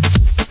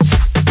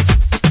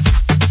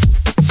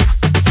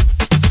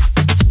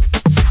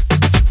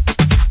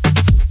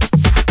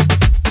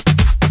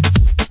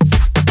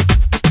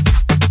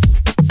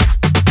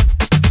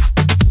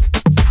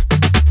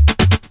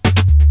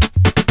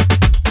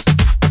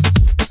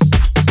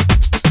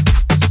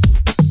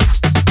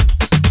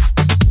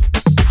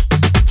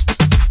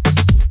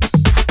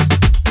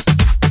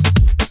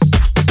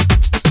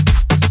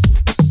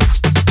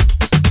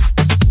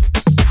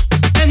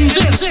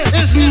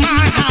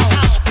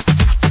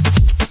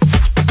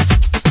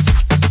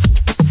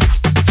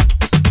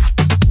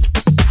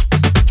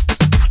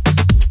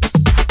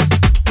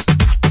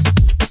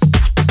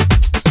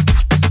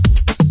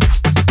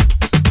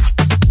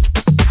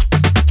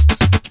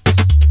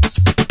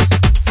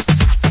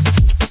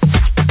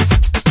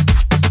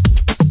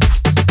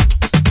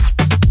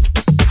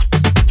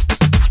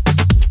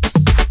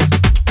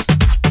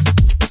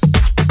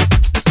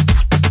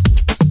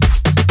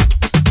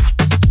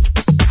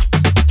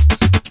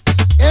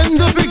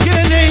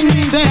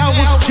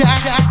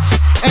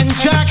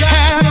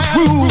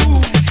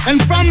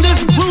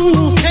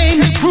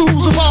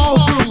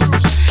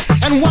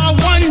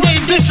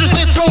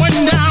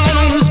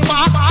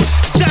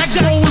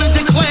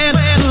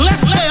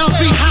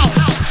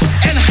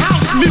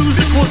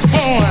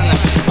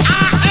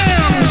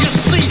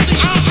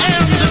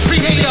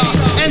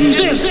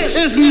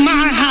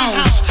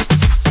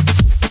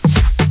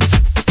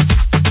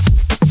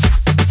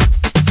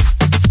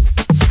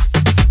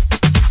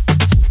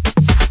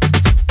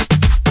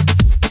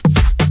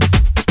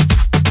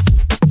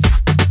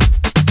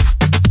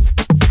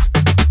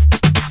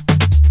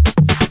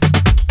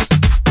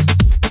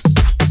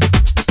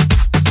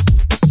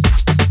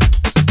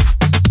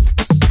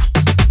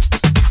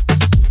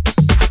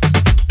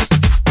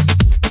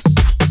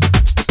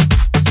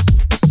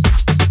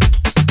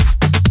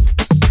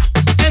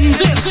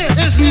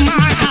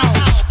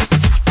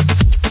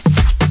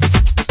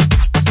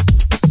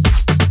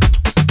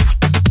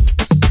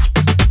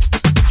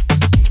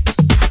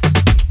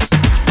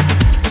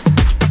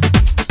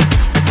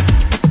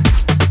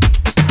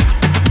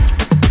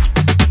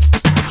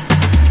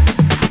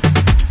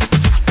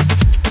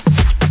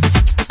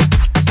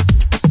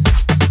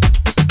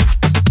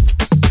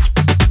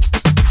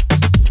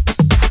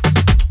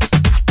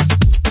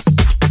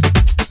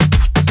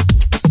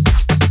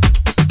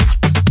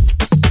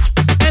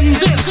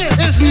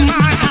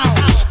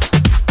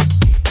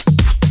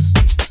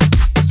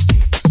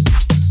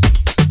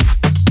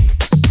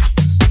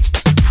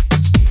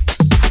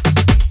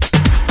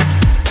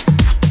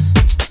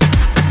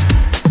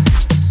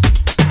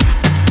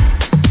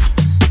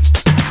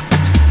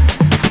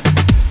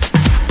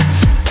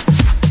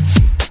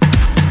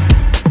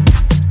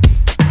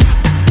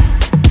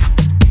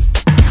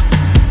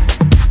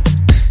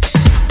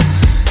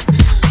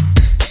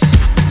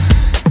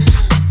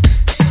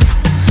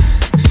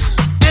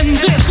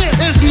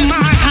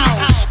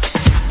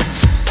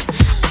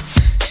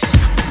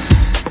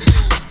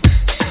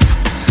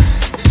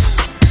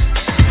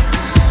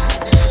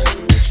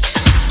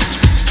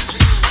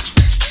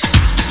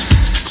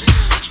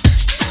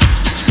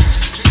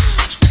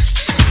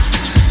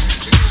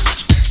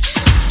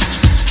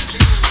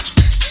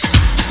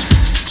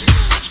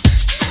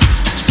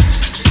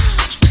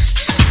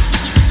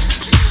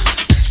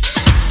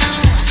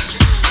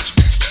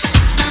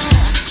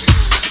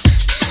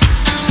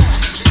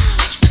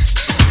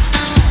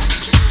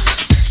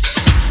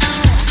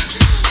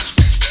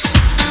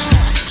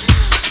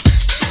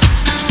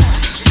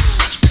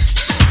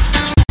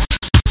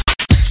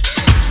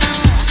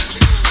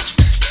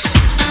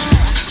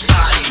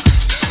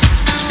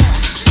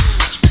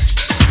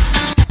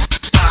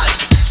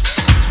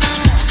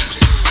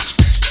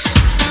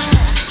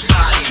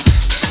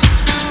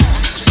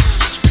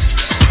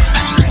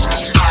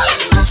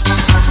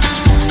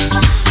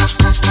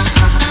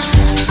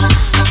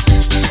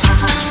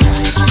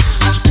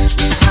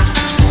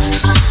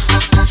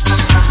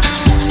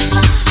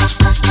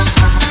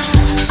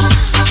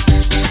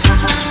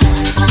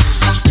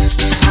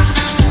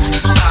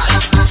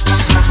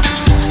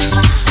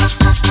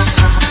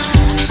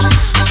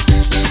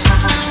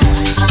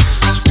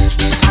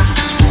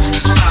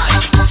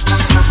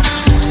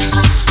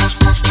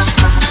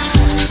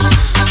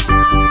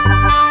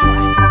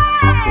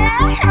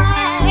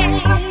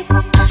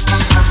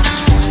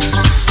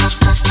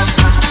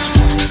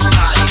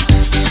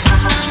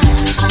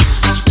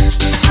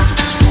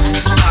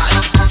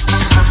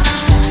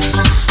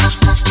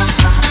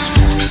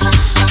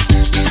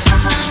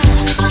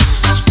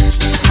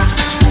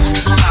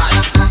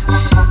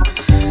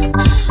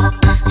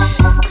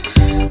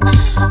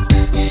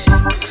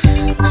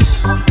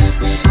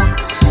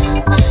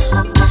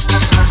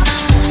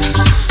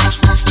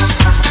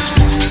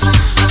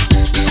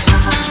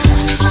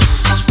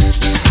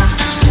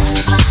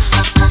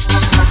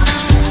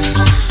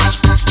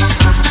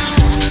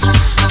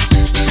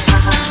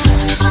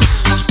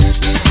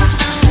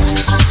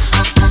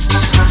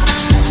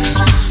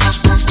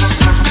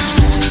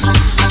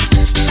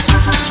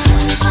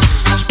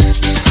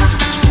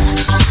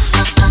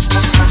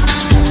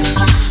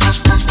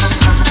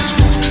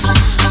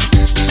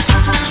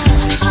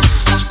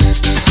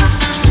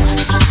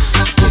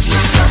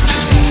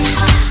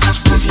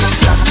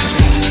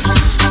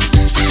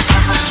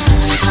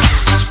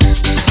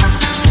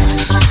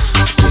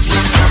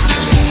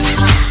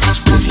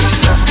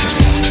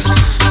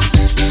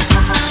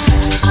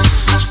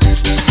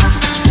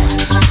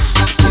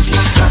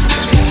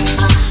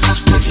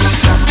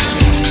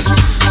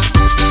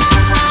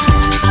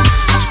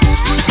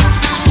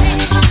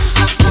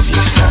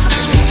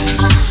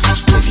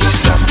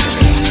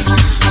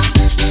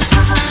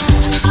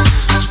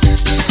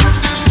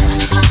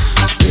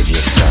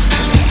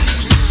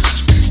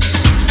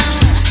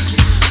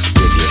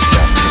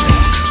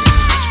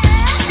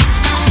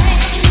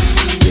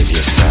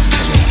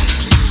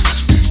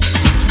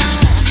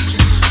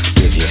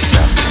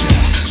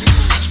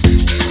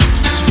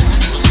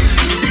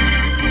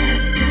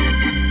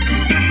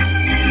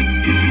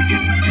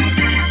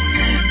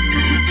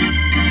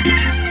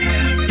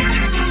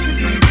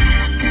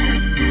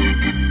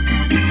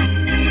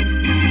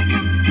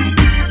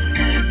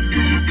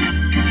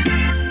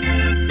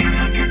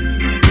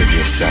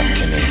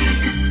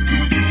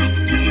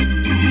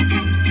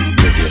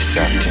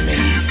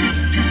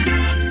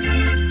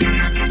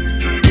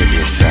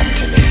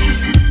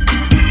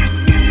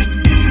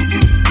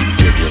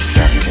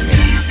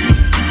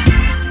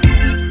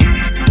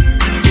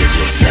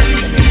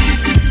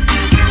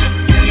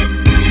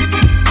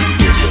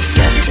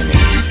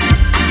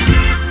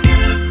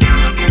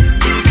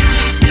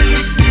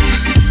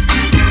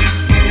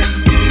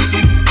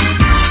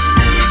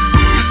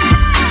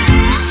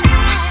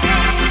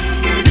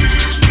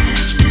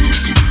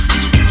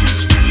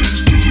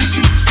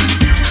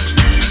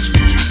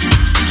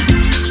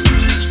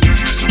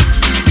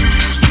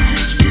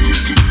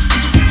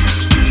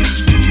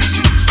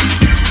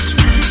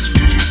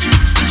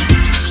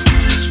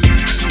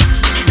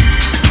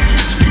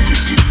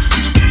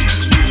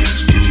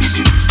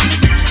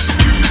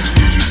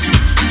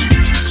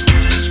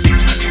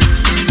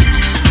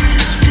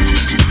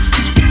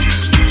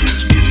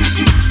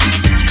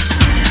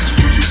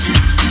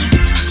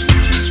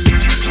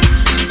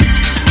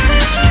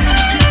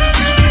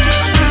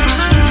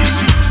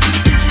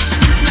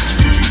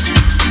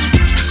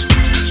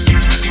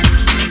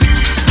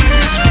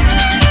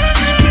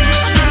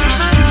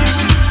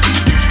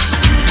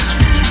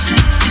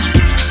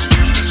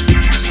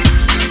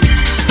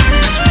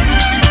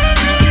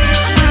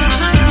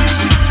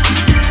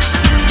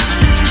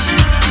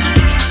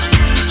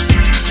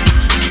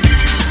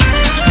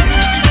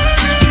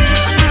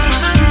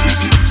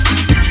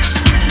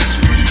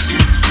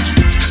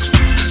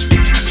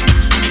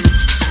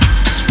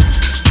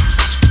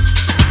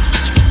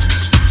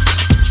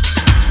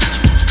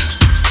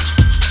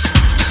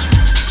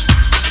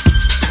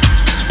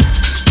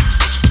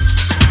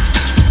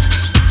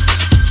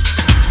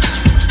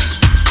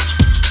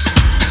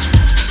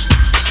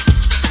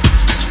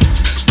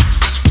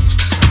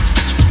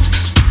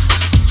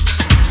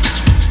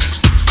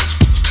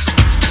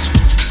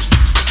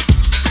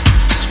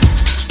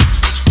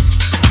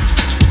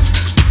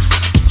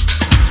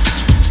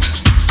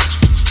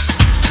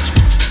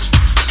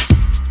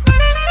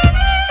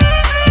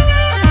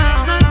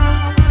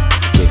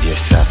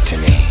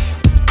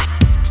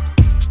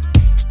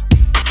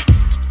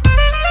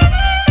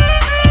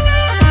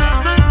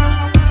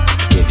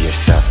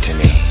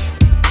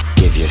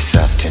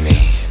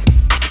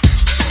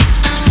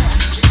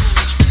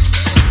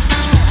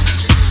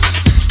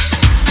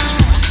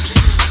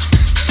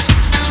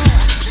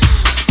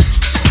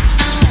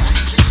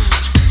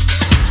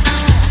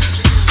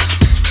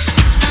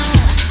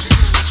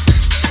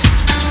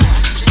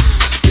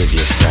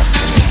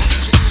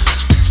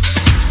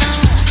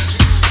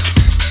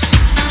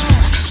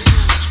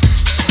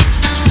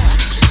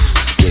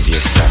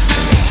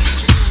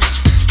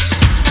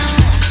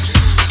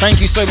 Thank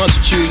you so much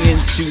for tuning in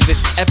to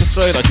this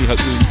episode. I do hope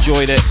you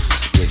enjoyed it.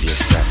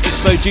 If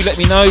so, do let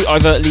me know.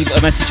 Either leave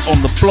a message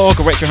on the blog,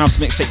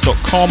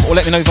 retrohousemixtape.com, or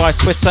let me know via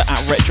Twitter at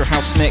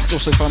retrohousemix.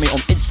 Also find me on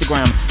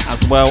Instagram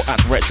as well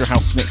at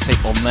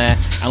retrohousemixtape on there,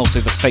 and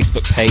also the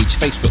Facebook page,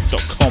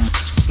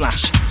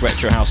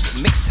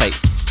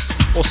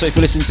 facebook.com/retrohousemixtape. Also, if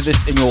you're listening to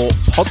this in your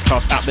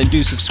podcast app, then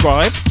do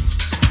subscribe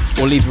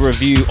or leave a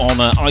review on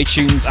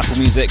iTunes, Apple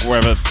Music,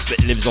 wherever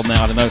it lives on there.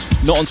 I don't know.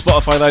 Not on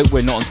Spotify though.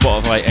 We're not on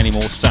Spotify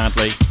anymore,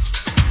 sadly.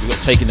 We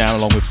got taken down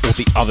along with all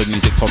the other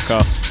music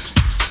podcasts.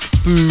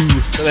 Boo.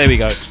 So there we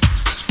go.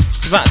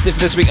 So that's it for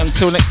this week.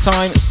 Until next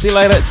time, see you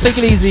later. Take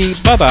it easy.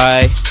 Bye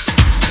bye.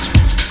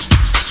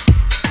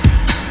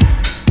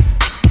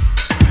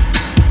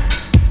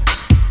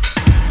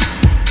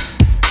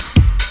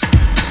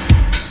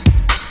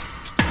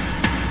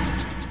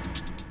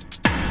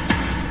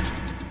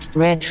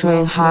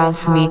 Retro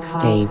House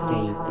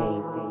Mixtape.